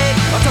take.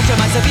 I'll talk to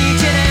myself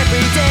each and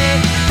every day.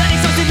 That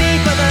is something me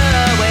further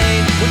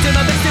away. Will do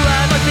my best to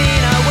avoid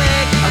being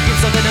awake. I'll give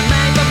something to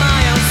man for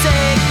my own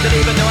sake. That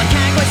even though I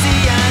can't quite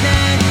see an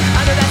end,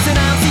 I know that's when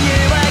I'll see you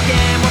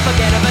again. Won't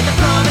forget about the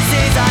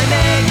promises I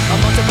make.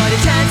 I'll multiply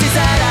the chances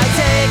that I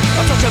take.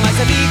 I'll talk to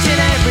myself each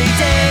and every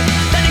day.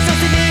 That is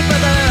something me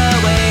further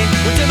away.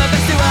 Will do my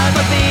best to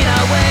avoid being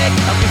awake.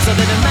 I'll give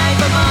something to man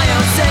for my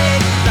own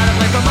sake. That I've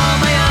learned from all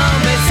my own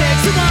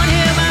mistakes. So won't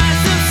hear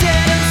myself say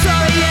I'm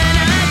sorry in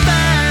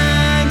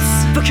advance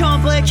for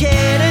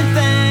complicated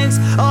things,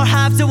 or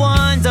have to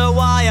wonder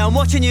why I'm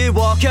watching you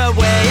walk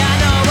away. I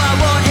know I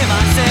won't hear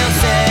myself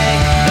say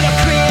that I've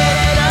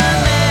created a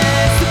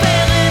mess, to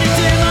failing to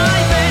do my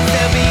best.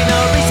 There'll be no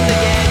reason to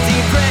get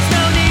depressed.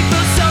 No need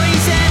for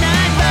sorries in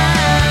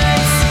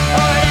advance,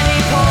 or at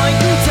any point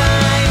in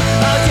time.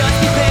 I'll just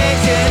be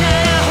patient,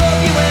 and I hope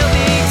you will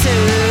be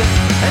too.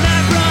 And I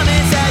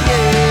promise that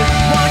you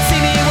won't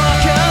see me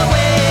walk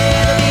away.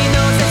 There'll be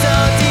no sense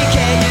of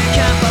decay. You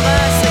can fall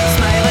asleep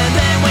smiling,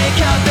 then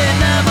wake up in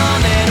the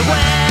morning when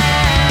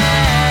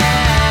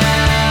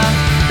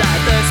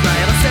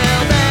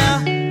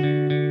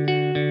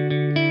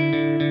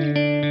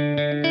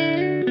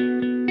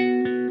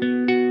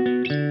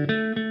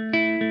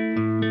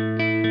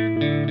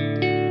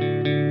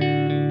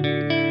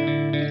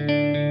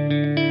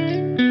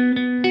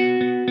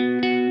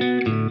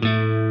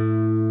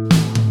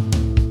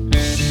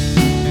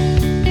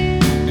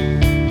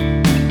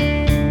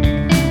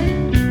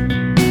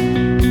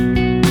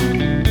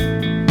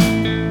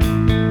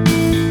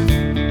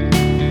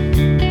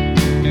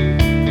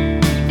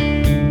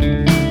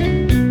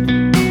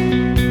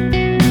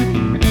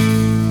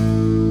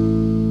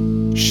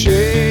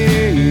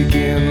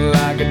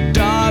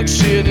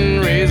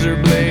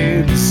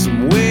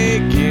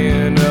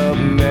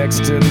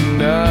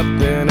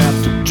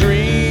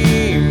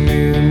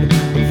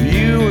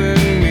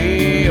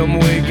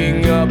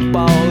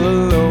up all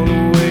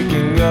alone,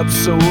 waking up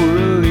so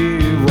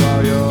relieved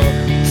while you're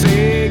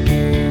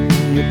taking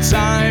your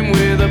time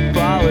with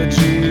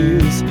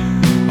apologies.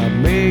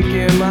 I'm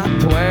making my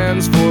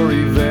plans for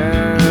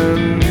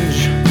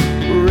revenge.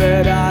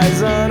 Red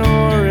eyes on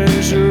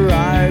orange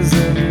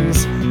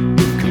horizons.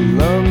 If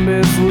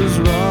Columbus was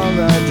wrong,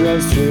 I'd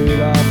drive straight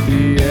off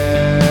the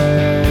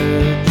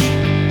edge.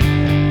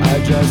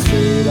 I'd drive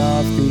straight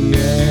off the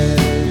edge.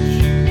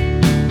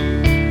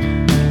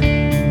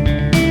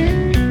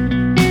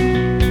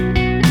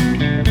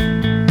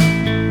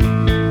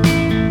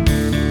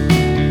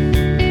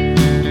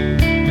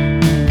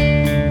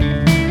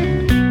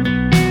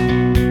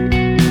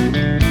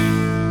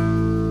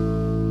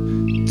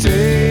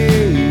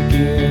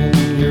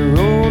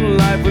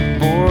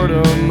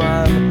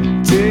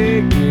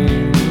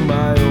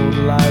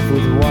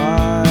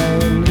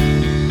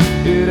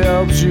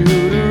 Helps you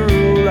to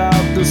rule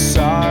out the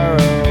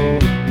sorrow.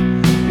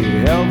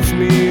 It helps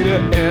me to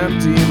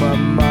empty my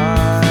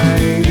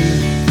mind.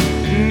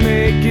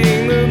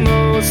 Making the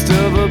most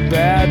of a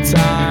bad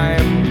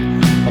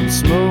time. I'm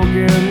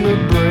smoking the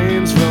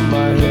brains from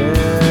my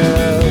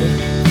head.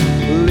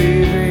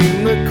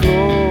 Leaving the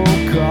coal,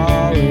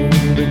 calling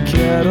the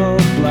kettle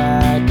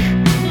black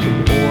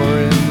and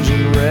orange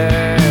and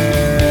red.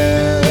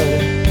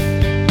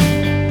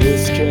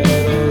 This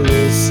kettle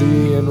is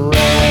seeing red.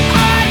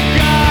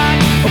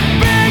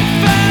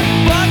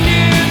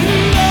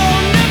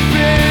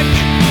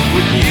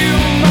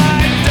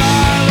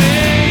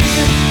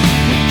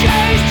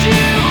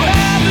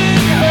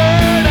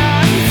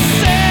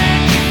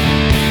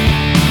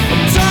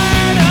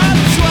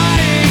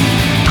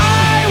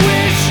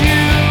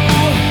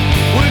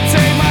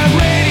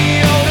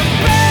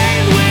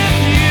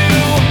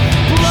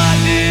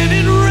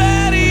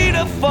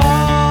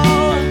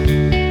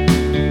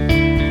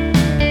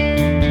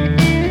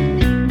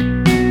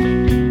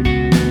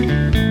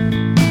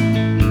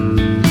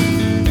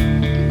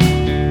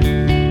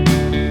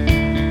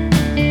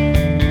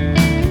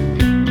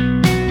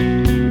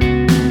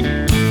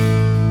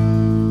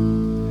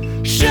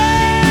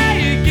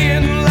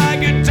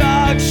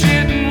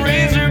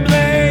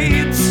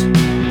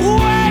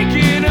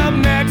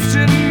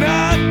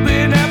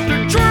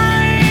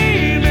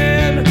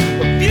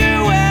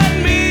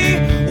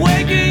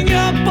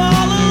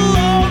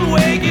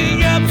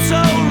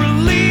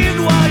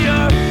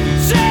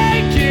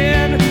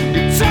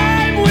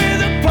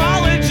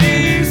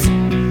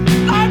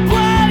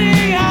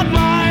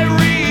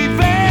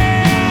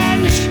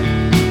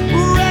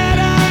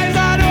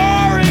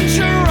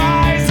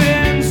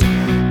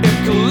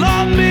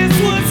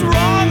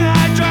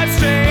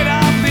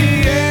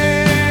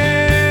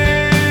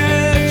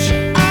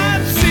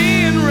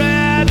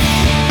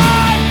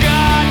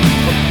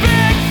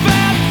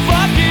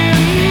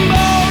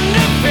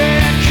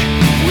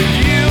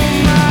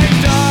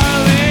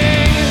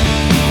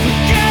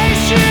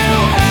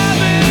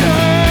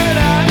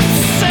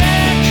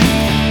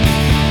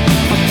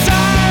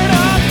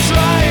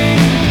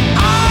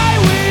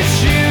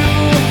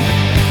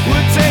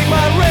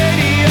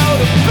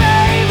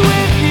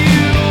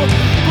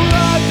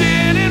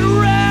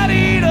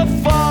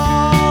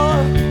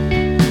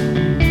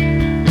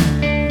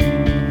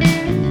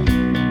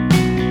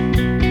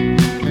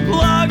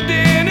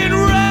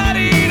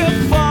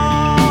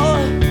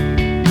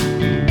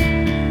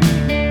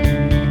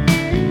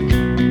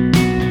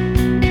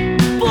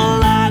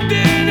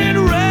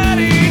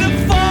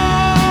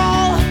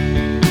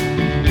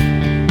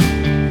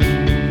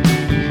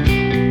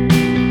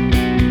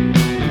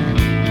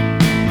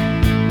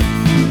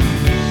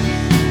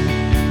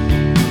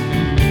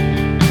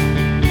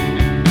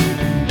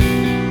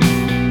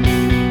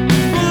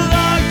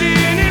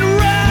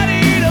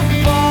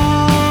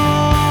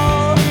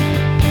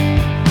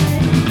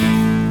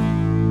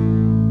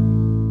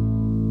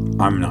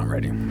 I'm not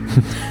ready.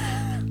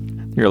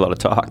 You're a lot of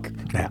talk.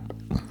 Yeah.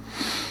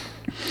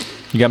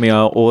 You got me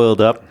all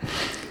oiled up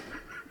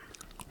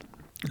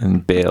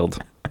and bailed.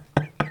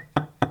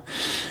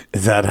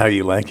 Is that how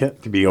you like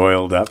it? To be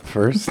oiled up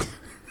first?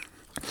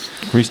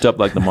 Greased up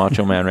like the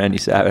Macho Man Randy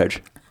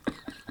Savage.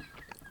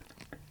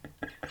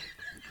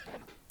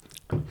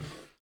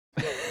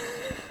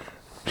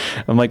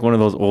 I'm like one of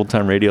those old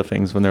time radio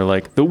things when they're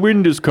like, the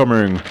wind is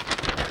coming.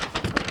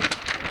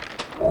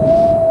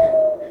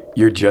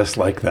 You're just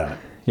like that.